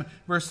 Corinthians 7,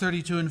 verse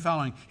 32 and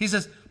following.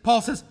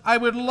 Paul says, I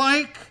would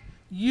like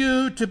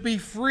you to be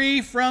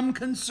free from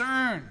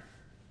concern.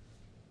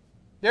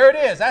 There it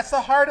is. That's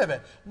the heart of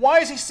it. Why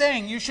is he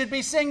saying you should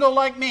be single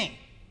like me?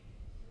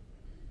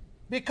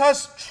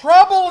 Because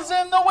trouble's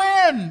in the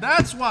wind.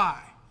 That's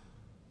why.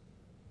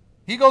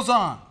 He goes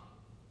on.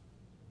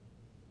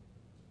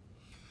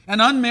 An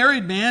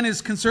unmarried man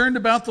is concerned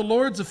about the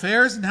Lord's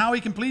affairs and how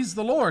he can please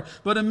the Lord.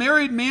 But a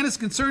married man is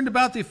concerned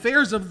about the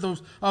affairs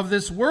of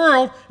this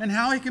world and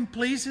how he can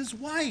please his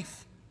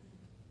wife.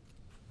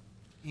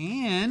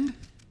 And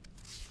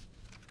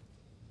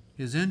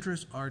his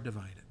interests are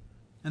divided.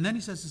 And then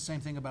he says the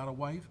same thing about a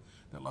wife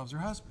that loves her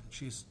husband.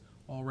 She's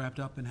all wrapped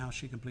up in how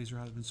she can please her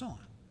husband and so on.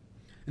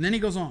 And then he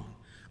goes on.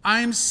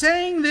 I am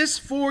saying this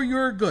for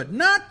your good,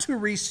 not to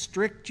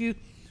restrict you,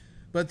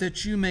 but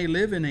that you may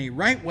live in a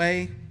right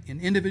way, in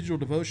individual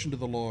devotion to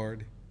the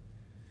Lord.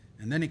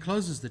 And then he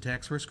closes the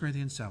text, 1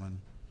 Corinthians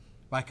 7,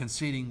 by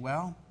conceding,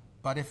 well,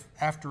 but if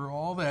after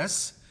all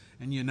this,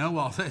 and you know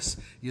all this,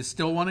 you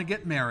still want to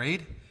get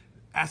married,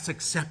 that's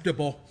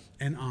acceptable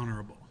and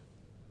honorable.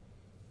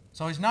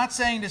 So he's not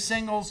saying to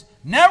singles,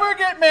 never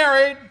get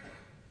married.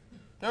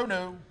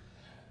 No.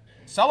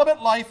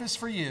 Celibate life is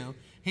for you.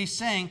 He's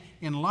saying,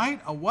 in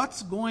light of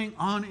what's going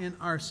on in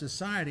our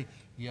society,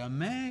 you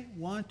may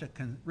want to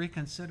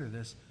reconsider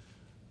this.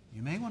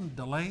 You may want to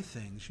delay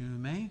things. You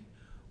may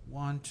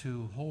want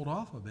to hold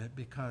off a bit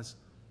because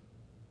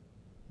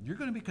you're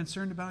going to be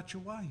concerned about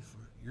your wife.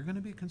 Or you're going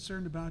to be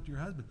concerned about your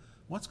husband.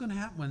 What's going to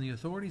happen when the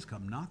authorities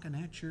come knocking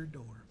at your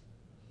door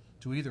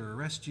to either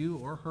arrest you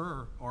or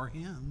her or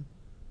him?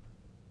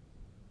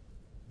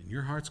 And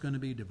your heart's going to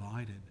be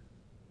divided.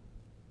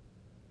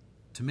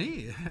 To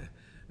me,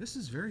 this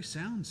is very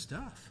sound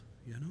stuff,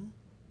 you know.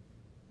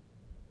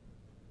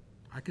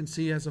 I can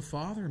see as a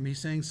father me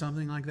saying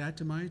something like that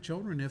to my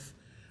children if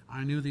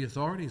I knew the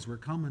authorities were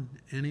coming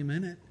any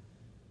minute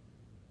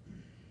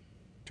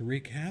to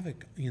wreak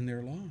havoc in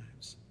their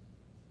lives.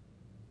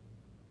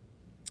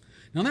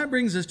 Now that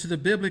brings us to the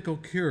biblical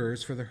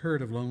cures for the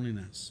hurt of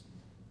loneliness.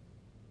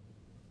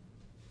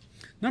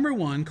 Number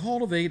one,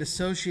 cultivate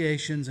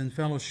associations and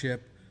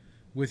fellowship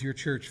with your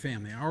church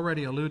family. I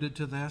already alluded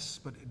to this,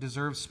 but it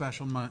deserves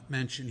special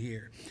mention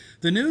here.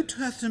 The New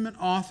Testament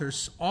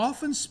authors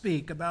often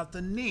speak about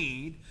the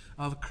need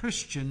of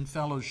Christian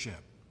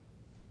fellowship.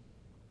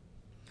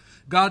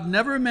 God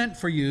never meant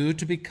for you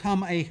to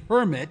become a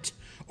hermit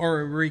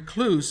or a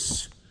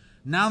recluse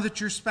now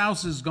that your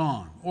spouse is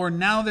gone or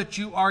now that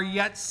you are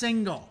yet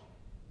single.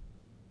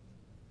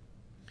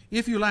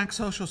 If you lack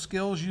social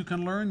skills, you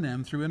can learn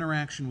them through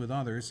interaction with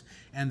others,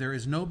 and there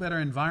is no better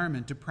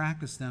environment to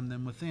practice them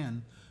than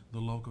within the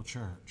local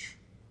church.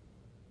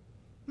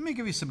 Let me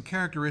give you some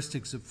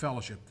characteristics of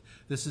fellowship.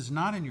 This is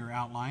not in your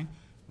outline,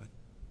 but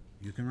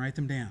you can write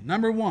them down.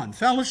 Number one,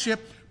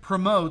 fellowship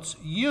promotes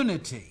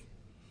unity,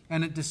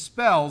 and it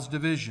dispels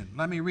division.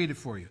 Let me read it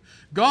for you.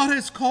 God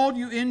has called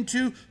you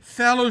into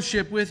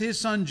fellowship with His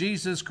Son,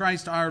 Jesus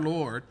Christ our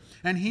Lord,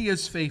 and He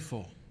is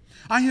faithful.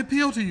 I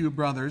appeal to you,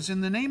 brothers,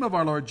 in the name of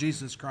our Lord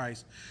Jesus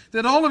Christ,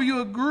 that all of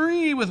you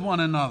agree with one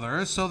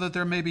another so that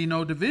there may be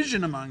no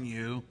division among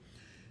you,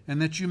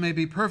 and that you may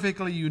be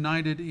perfectly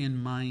united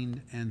in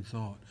mind and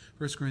thought.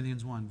 1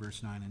 Corinthians 1,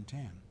 verse 9 and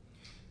 10.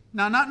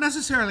 Now, not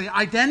necessarily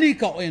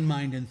identical in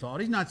mind and thought.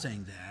 He's not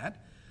saying that.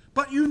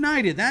 But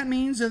united. That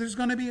means that there's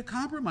going to be a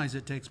compromise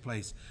that takes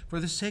place for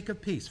the sake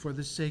of peace, for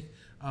the sake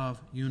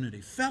of unity.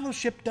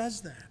 Fellowship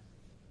does that.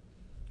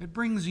 It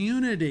brings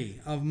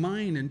unity of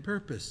mind and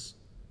purpose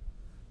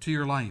to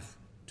your life,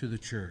 to the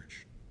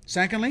church.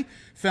 Secondly,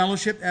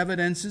 fellowship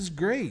evidences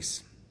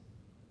grace.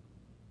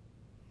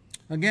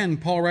 Again,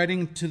 Paul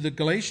writing to the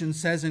Galatians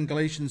says in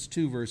Galatians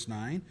 2, verse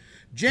 9,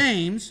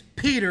 James,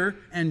 Peter,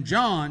 and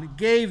John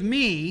gave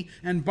me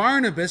and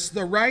Barnabas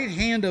the right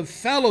hand of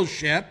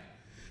fellowship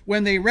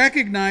when they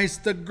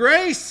recognized the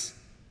grace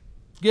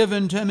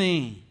given to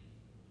me.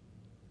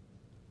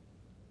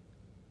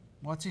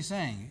 What's he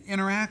saying?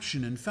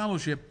 Interaction and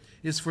fellowship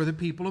is for the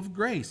people of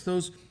grace,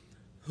 those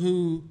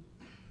who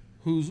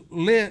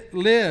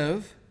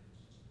live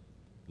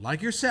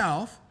like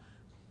yourself,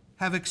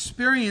 have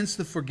experienced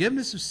the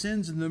forgiveness of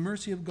sins and the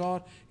mercy of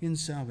God in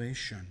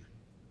salvation.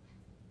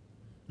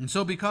 And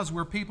so because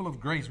we're people of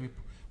grace, we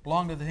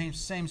belong to the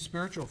same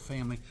spiritual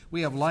family,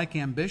 we have like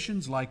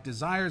ambitions, like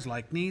desires,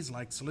 like needs,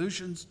 like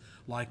solutions,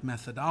 like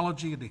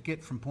methodology to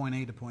get from point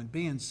A to point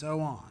B, and so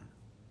on.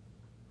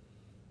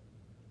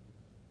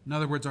 In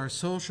other words, our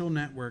social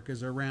network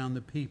is around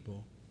the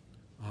people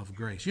of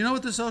grace. You know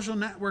what the social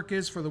network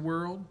is for the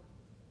world?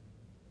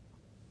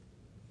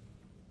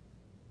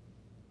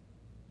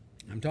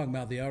 I'm talking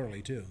about the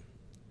elderly too.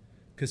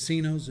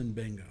 Casinos and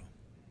bingo.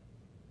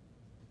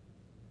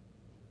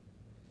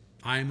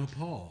 I am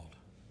appalled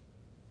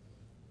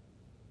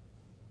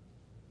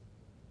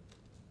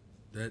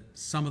that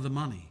some of the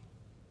money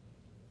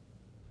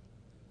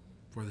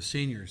for the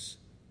seniors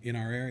in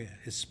our area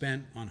is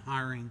spent on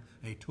hiring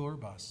a tour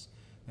bus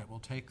that will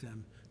take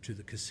them to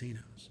the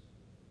casinos.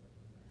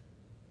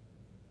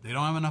 They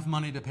don't have enough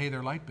money to pay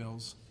their light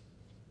bills,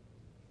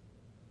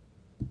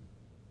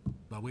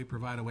 but we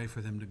provide a way for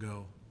them to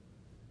go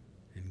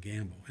and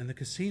gamble. And the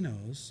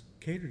casinos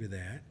cater to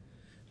that.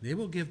 They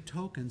will give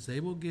tokens. They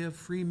will give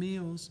free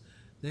meals.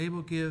 They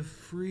will give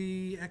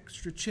free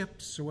extra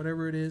chips or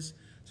whatever it is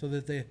so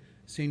that the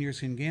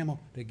seniors can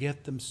gamble to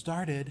get them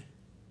started.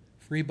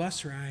 Free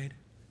bus ride.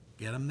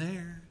 Get them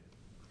there.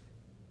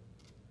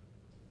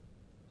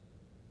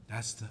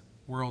 That's the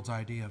world's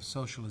idea of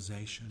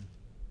socialization.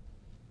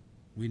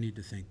 We need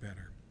to think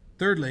better.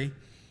 Thirdly,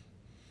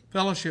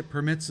 fellowship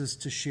permits us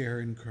to share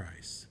in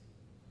Christ.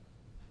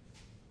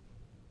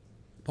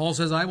 Paul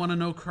says, I want to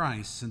know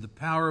Christ and the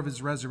power of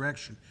His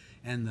resurrection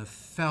and the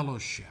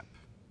fellowship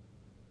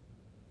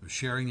of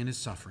sharing in His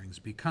sufferings,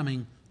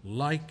 becoming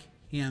like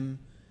Him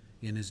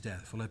in His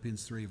death.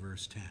 Philippians 3,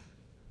 verse 10.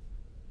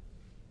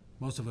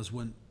 Most of us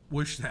wouldn't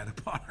wish that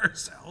upon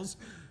ourselves,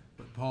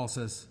 but Paul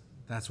says,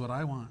 that's what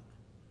I want.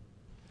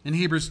 In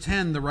Hebrews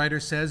 10, the writer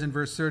says in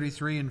verse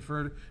 33 and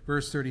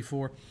verse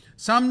 34,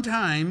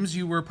 sometimes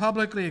you were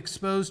publicly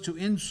exposed to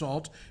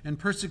insult and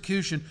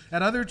persecution.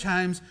 At other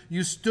times,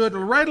 you stood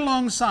right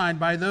alongside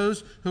by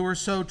those who were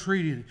so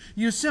treated.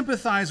 You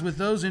sympathized with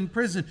those in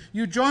prison.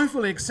 You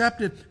joyfully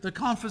accepted the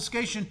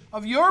confiscation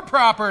of your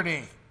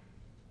property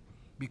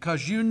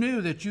because you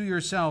knew that you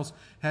yourselves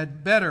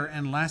had better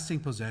and lasting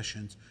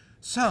possessions.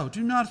 So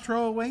do not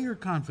throw away your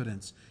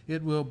confidence.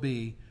 It will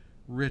be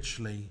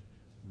richly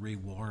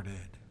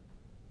rewarded.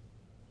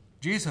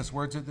 Jesus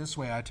words it this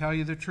way, I tell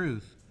you the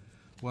truth.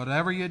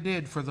 Whatever you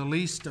did for the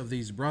least of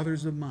these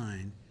brothers of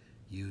mine,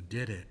 you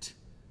did it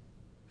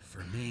for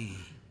me.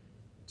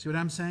 See what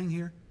I'm saying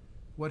here?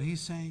 What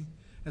he's saying?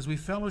 As we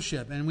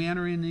fellowship and we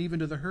enter in even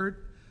to the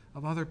hurt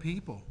of other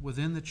people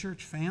within the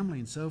church family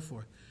and so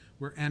forth,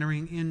 we're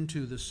entering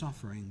into the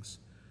sufferings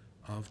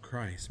of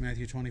Christ.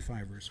 Matthew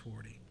 25, verse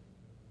 40.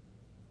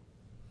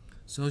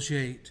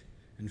 Associate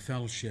and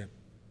fellowship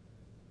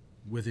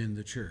within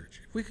the church.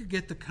 If we could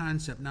get the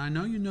concept, now I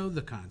know you know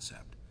the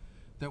concept,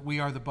 that we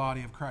are the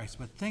body of Christ,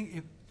 but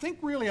think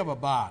really of a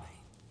body,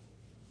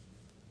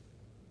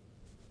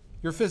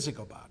 your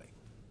physical body.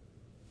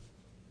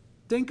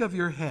 Think of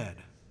your head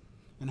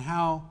and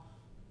how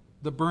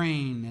the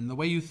brain and the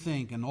way you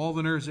think and all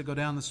the nerves that go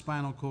down the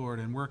spinal cord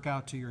and work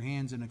out to your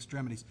hands and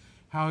extremities,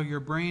 how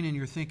your brain and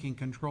your thinking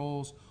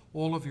controls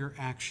all of your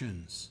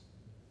actions.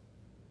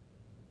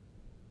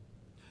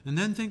 And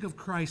then think of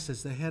Christ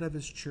as the head of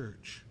His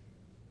church.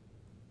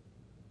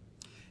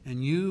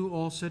 And you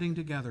all sitting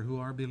together who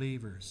are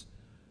believers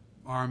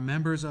are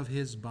members of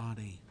His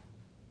body.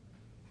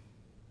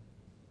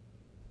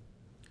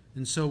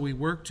 And so we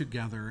work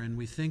together and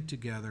we think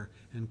together,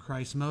 and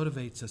Christ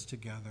motivates us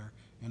together,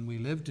 and we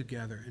live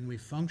together and we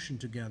function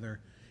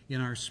together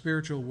in our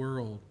spiritual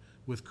world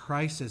with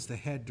Christ as the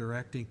head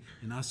directing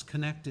and us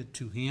connected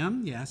to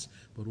Him, yes,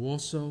 but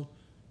also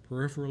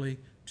peripherally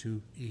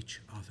to each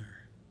other.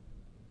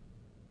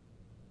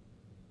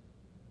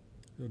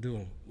 It'll do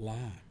a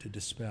lot to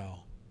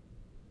dispel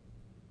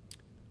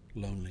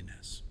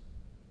loneliness.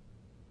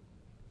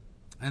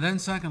 And then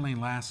secondly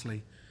and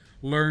lastly,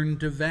 learn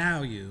to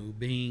value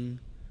being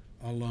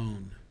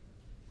alone.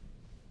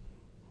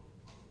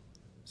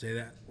 Say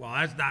that, well,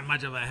 that's not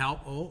much of a help.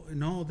 Oh,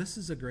 no, this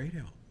is a great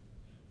help.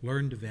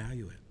 Learn to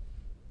value it.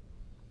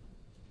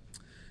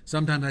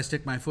 Sometimes I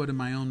stick my foot in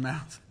my own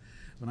mouth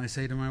when I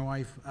say to my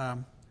wife,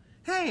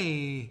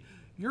 hey,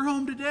 you're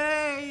home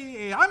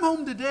today. I'm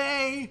home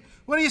today.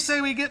 What do you say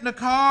we get in a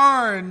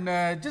car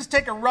and just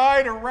take a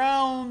ride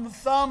around the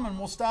thumb, and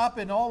we'll stop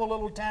in all the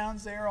little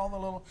towns there, all the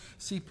little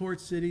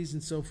seaport cities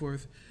and so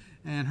forth.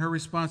 And her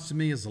response to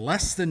me is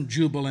less than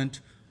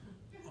jubilant.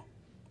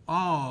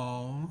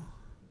 Oh,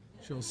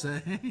 she'll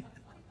say.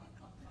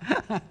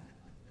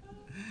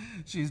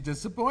 She's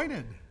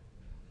disappointed.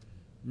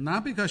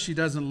 Not because she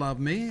doesn't love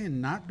me and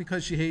not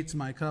because she hates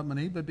my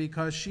company, but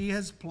because she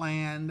has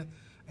planned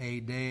a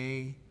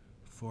day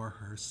for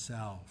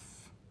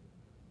herself.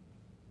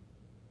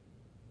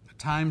 A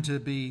time to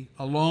be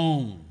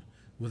alone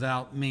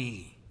without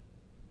me.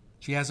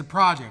 She has a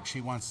project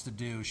she wants to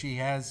do. She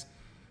has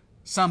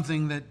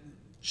something that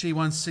she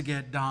wants to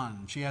get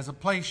done. She has a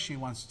place she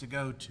wants to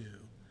go to.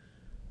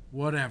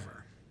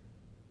 Whatever.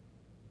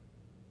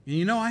 And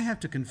you know, I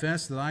have to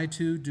confess that I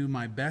too do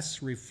my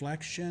best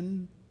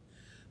reflection,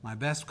 my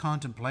best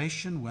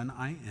contemplation when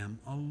I am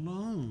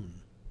alone.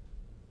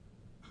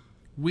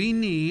 We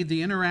need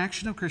the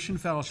interaction of Christian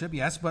fellowship,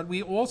 yes, but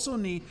we also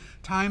need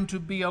time to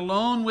be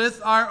alone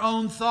with our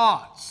own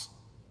thoughts.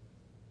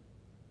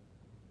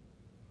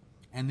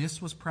 And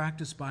this was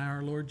practiced by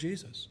our Lord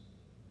Jesus.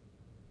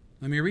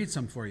 Let me read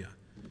some for you.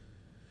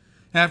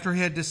 After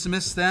he had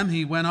dismissed them,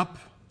 he went up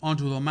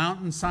onto the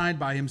mountainside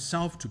by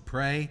himself to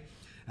pray.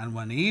 And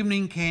when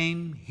evening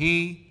came,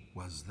 he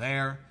was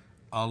there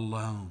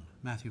alone.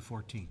 Matthew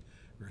 14,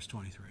 verse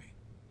 23.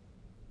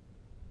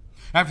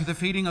 After the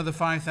feeding of the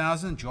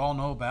 5,000, which you all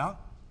know about,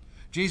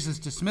 Jesus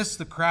dismissed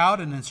the crowd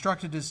and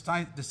instructed his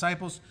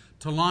disciples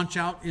to launch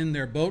out in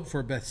their boat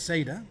for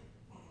Bethsaida.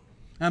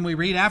 And we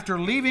read, after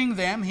leaving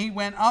them, he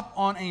went up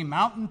on a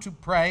mountain to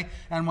pray.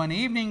 And when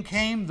evening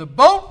came, the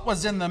boat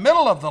was in the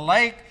middle of the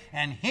lake,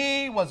 and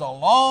he was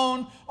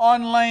alone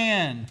on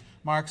land.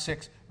 Mark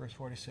 6, verse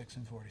 46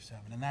 and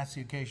 47. And that's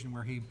the occasion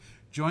where he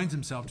joins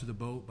himself to the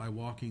boat by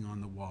walking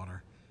on the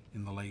water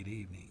in the late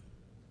evening.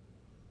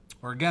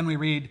 Or again, we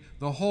read,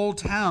 the whole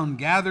town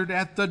gathered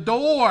at the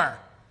door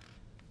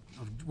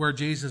of where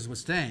Jesus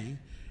was staying.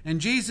 And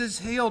Jesus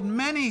healed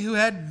many who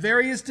had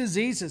various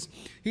diseases.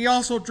 He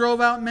also drove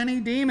out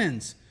many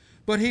demons.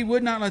 But he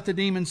would not let the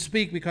demons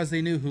speak because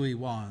they knew who he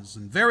was.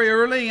 And very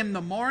early in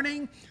the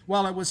morning,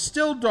 while it was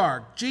still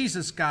dark,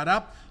 Jesus got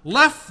up,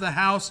 left the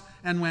house,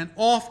 and went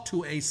off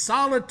to a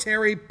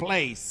solitary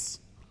place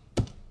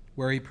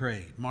where he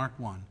prayed. Mark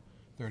 1,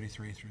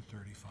 33 through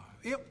 35.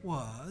 It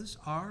was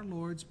our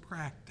Lord's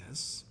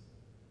practice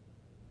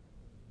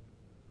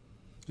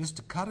just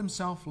to cut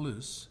himself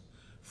loose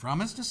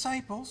from his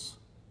disciples,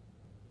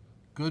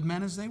 good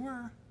men as they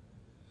were,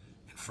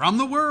 and from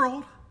the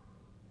world,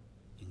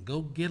 and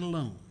go get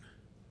alone.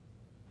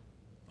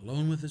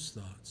 Alone with his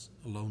thoughts,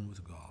 alone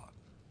with God.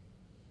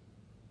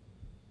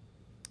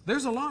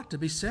 There's a lot to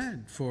be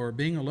said for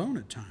being alone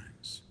at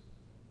times.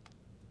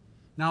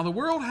 Now, the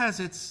world has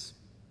its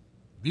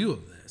view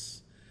of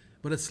this,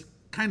 but it's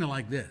kind of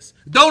like this.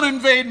 Don't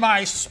invade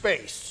my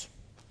space.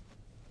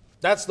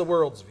 That's the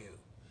world's view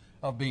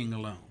of being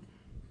alone.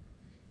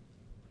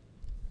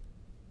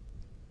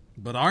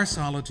 But our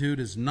solitude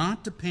is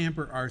not to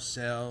pamper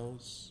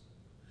ourselves.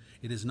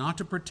 It is not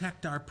to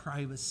protect our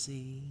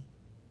privacy.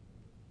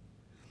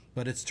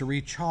 But it's to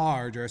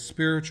recharge our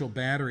spiritual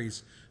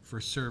batteries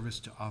for service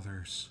to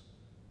others.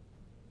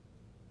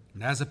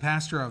 And as a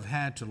pastor, I've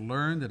had to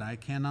learn that I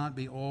cannot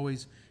be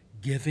always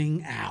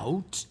giving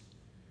out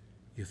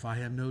if I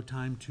have no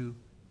time to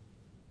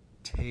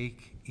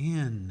take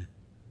in.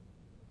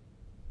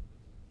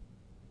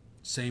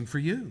 Same for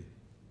you.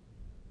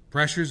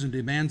 Pressures and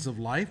demands of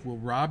life will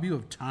rob you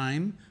of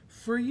time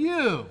for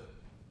you.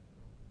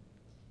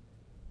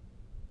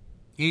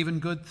 Even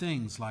good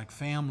things like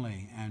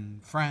family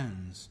and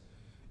friends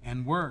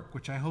and work,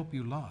 which I hope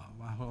you love,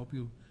 I hope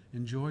you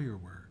enjoy your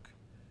work,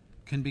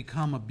 can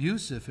become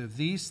abusive if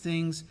these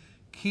things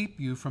keep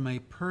you from a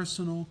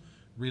personal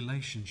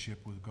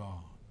relationship with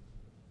God.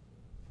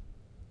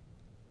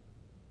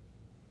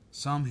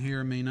 Some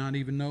here may not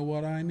even know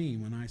what I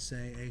mean when I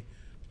say a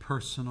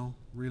personal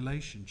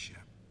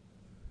relationship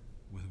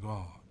with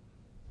God.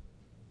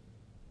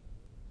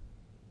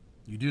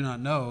 You do not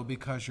know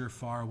because you're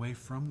far away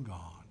from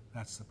God.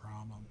 That's the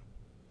problem.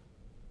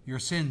 Your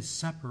sin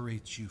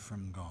separates you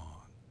from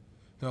God,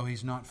 though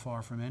he's not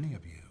far from any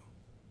of you.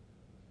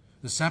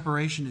 The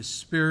separation is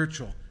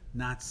spiritual,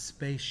 not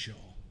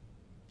spatial.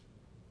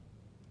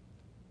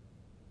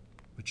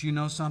 But you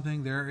know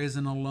something? There is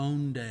an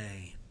alone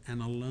day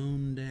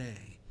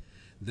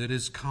that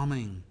is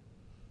coming,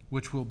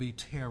 which will be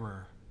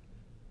terror,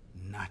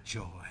 not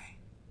joy.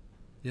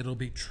 It'll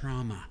be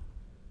trauma,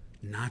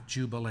 not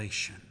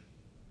jubilation.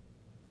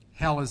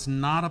 Hell is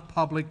not a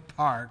public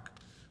park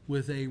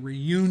with a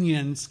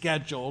reunion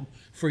scheduled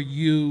for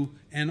you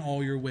and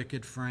all your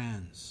wicked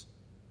friends.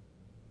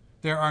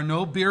 There are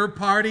no beer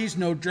parties,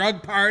 no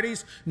drug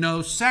parties,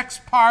 no sex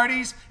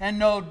parties, and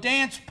no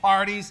dance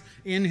parties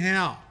in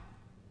hell.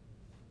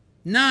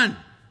 None.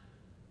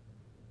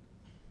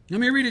 Let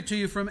me read it to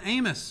you from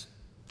Amos,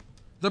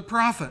 the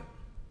prophet,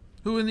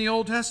 who in the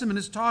Old Testament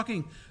is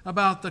talking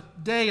about the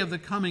day of the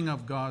coming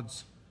of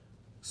God's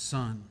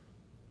Son.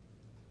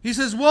 He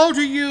says, "Woe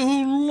to you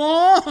who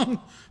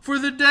long for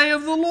the day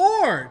of the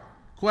Lord."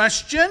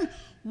 Question,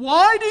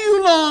 why do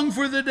you long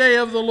for the day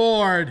of the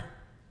Lord?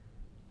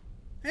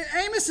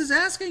 Amos is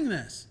asking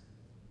this.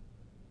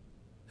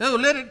 Oh,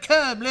 let it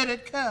come, let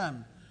it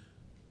come.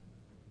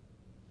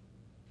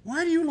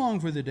 Why do you long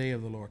for the day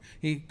of the Lord?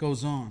 He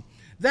goes on.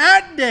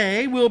 That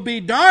day will be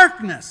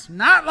darkness,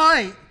 not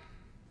light.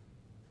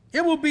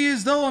 It will be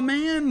as though a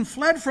man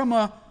fled from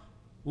a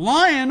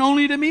lion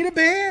only to meet a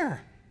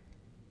bear.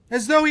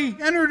 As though he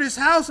entered his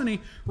house and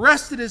he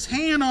rested his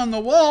hand on the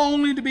wall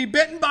only to be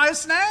bitten by a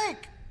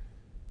snake.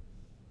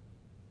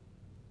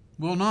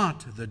 Will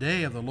not the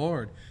day of the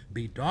Lord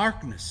be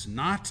darkness,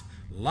 not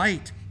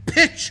light,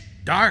 pitch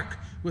dark,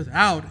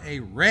 without a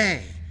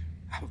ray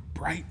of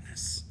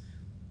brightness?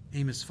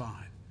 Amos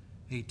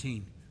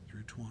 5:18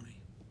 through 20.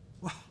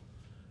 Well,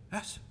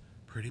 that's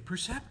pretty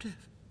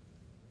perceptive.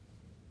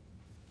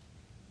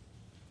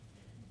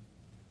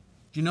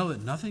 Do you know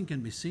that nothing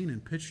can be seen in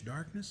pitch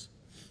darkness?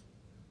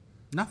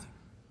 Nothing.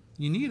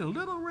 You need a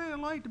little ray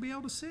of light to be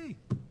able to see.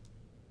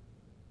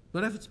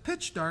 But if it's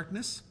pitch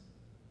darkness,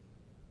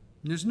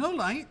 there's no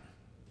light,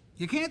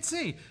 you can't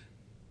see.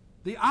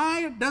 The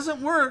eye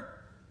doesn't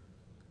work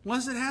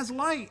unless it has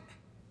light.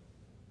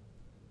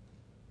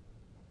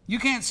 You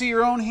can't see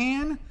your own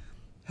hand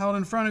held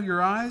in front of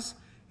your eyes,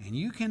 and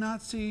you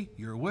cannot see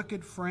your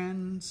wicked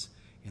friends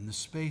in the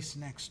space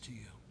next to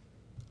you.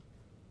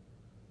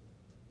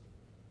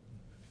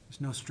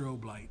 There's no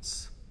strobe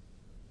lights,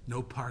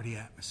 no party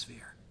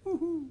atmosphere.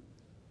 Woo-hoo.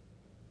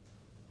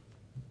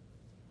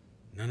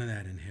 None of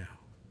that in hell.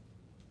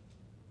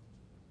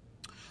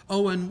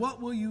 Oh, and what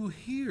will you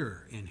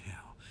hear in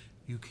hell?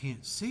 You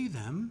can't see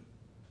them.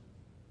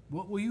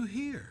 What will you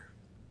hear?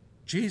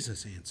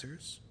 Jesus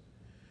answers,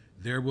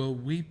 there will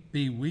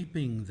be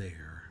weeping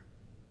there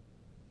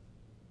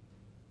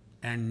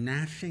and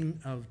gnashing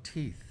of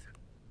teeth.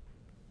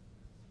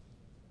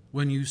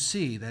 When you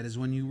see, that is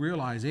when you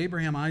realize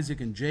Abraham, Isaac,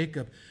 and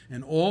Jacob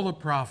and all the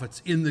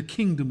prophets in the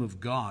kingdom of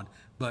God,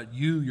 but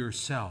you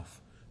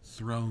yourself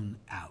thrown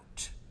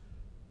out.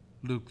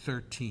 Luke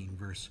 13,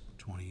 verse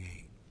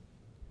 28.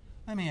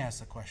 Let me ask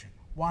the question,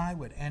 why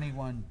would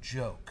anyone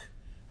joke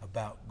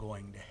about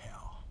going to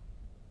hell?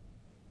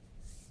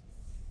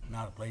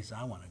 Not a place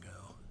I want to go.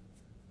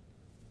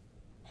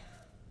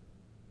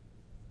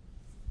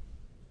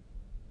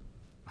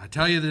 I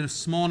tell you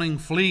this morning,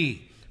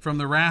 flee from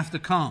the wrath to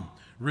come.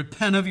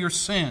 Repent of your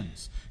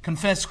sins.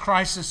 Confess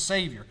Christ as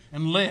Savior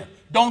and live.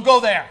 Don't go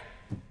there.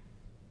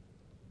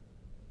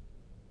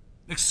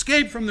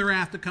 Escape from the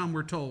wrath to come,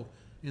 we're told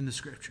in the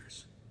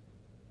Scriptures.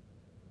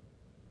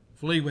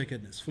 Flee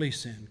wickedness, flee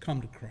sin,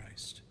 come to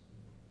Christ.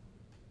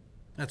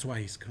 That's why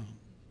He's come.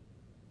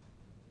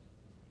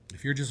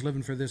 If you're just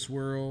living for this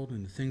world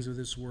and the things of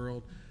this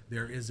world,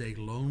 there is a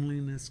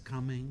loneliness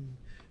coming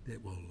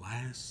that will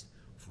last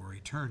for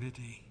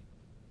eternity.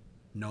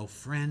 No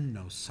friend,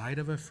 no sight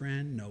of a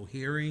friend, no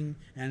hearing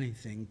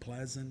anything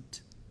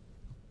pleasant.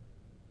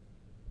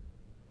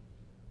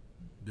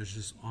 There's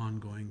just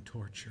ongoing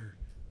torture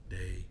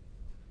day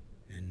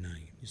and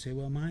night. You say,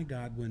 well, my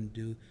God wouldn't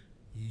do.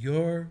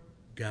 Your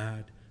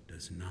God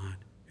does not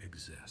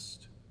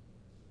exist.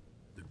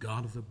 The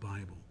God of the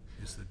Bible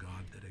is the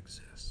God that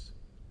exists.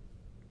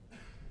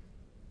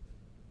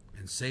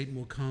 And Satan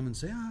will come and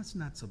say, oh, it's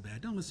not so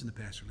bad. Don't listen to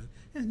Pastor Luke.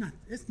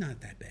 It's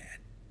not that bad.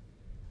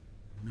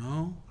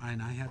 No,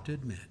 and I have to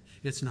admit,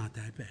 it's not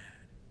that bad.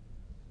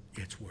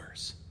 It's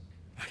worse.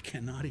 I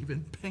cannot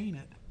even paint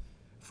it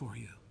for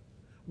you.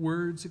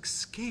 Words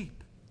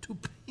escape to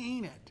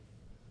paint it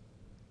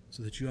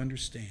so that you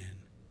understand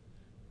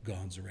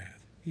God's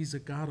wrath. He's a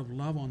God of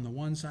love on the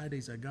one side.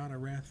 He's a God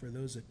of wrath for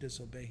those that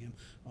disobey Him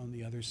on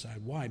the other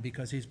side. Why?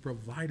 Because He's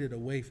provided a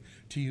way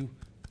to you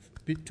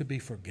to be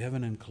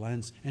forgiven and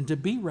cleansed and to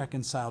be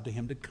reconciled to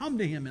Him, to come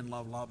to Him in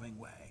a loving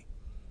way.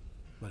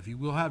 But if you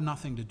will have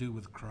nothing to do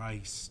with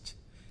Christ,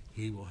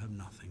 He will have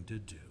nothing to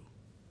do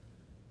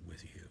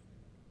with you.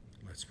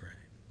 Let's pray.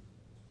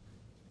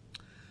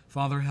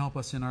 Father, help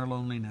us in our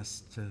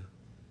loneliness to,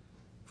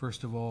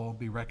 first of all,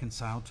 be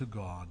reconciled to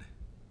God.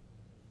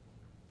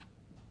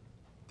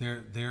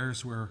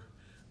 There's where,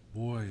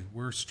 boy,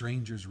 we're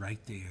strangers right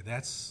there.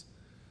 That's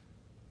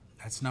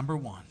That's number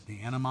one.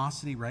 The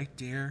animosity right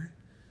there,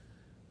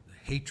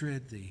 the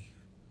hatred, the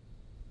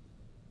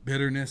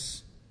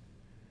bitterness,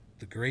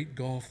 the great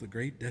gulf, the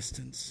great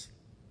distance.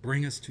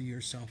 Bring us to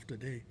yourself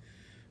today,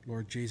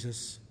 Lord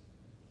Jesus.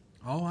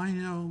 Oh, I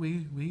know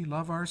we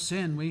love our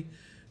sin. We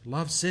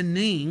love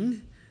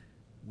sinning.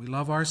 We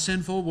love our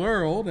sinful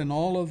world and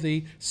all of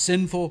the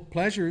sinful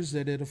pleasures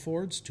that it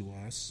affords to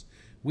us.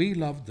 We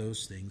love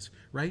those things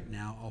right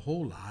now a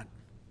whole lot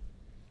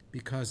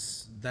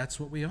because that's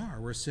what we are.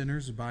 We're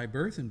sinners by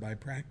birth and by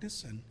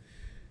practice, and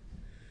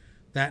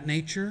that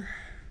nature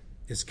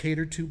is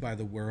catered to by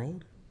the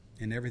world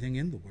and everything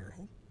in the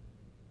world.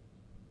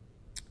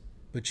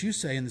 But you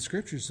say in the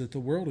Scriptures that the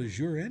world is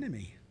your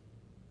enemy.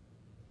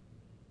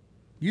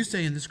 You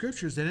say in the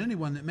Scriptures that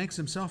anyone that makes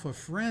himself a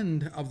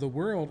friend of the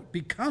world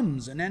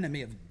becomes an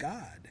enemy of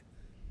God.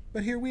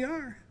 But here we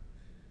are.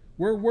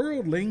 We're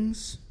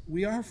worldlings.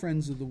 We are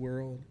friends of the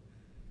world.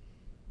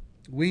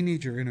 We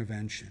need your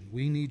intervention.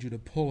 We need you to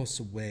pull us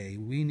away.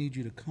 We need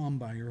you to come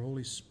by your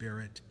Holy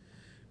Spirit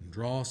and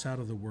draw us out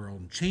of the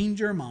world and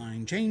change our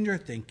mind, change our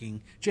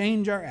thinking,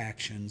 change our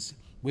actions.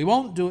 We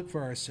won't do it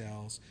for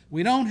ourselves.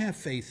 We don't have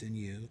faith in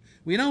you.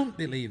 We don't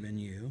believe in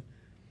you.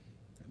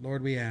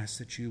 Lord, we ask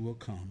that you will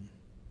come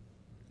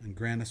and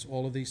grant us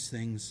all of these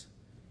things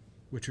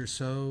which are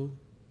so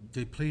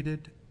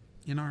depleted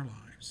in our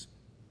lives,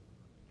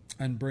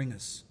 and bring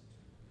us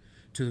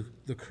to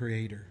the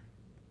Creator,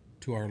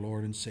 to our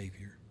Lord and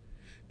Savior,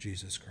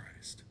 Jesus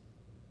Christ.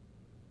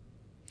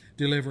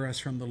 Deliver us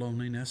from the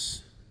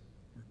loneliness.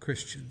 We're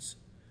Christians.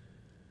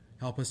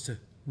 Help us to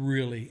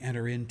really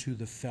enter into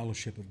the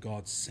fellowship of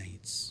God's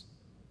saints.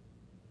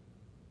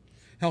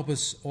 Help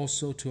us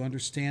also to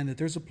understand that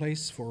there's a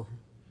place for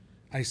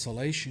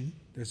isolation.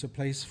 There's a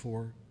place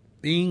for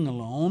being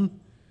alone,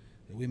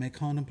 that we may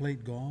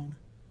contemplate God,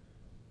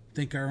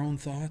 think our own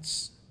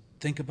thoughts,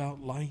 think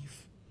about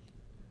life,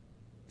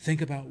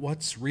 think about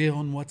what's real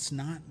and what's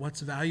not,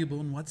 what's valuable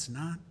and what's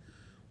not.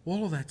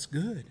 All of that's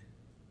good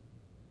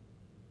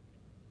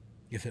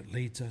if it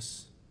leads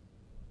us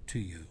to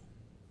you.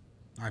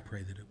 I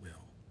pray that it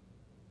will.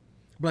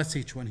 Bless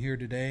each one here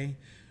today.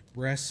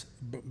 Bless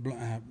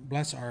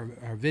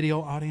our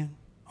video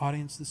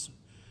audience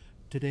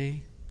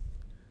today,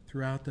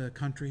 throughout the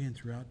country and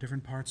throughout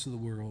different parts of the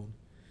world.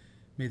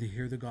 May they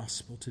hear the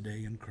gospel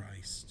today in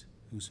Christ,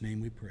 whose name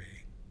we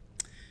pray.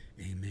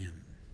 Amen.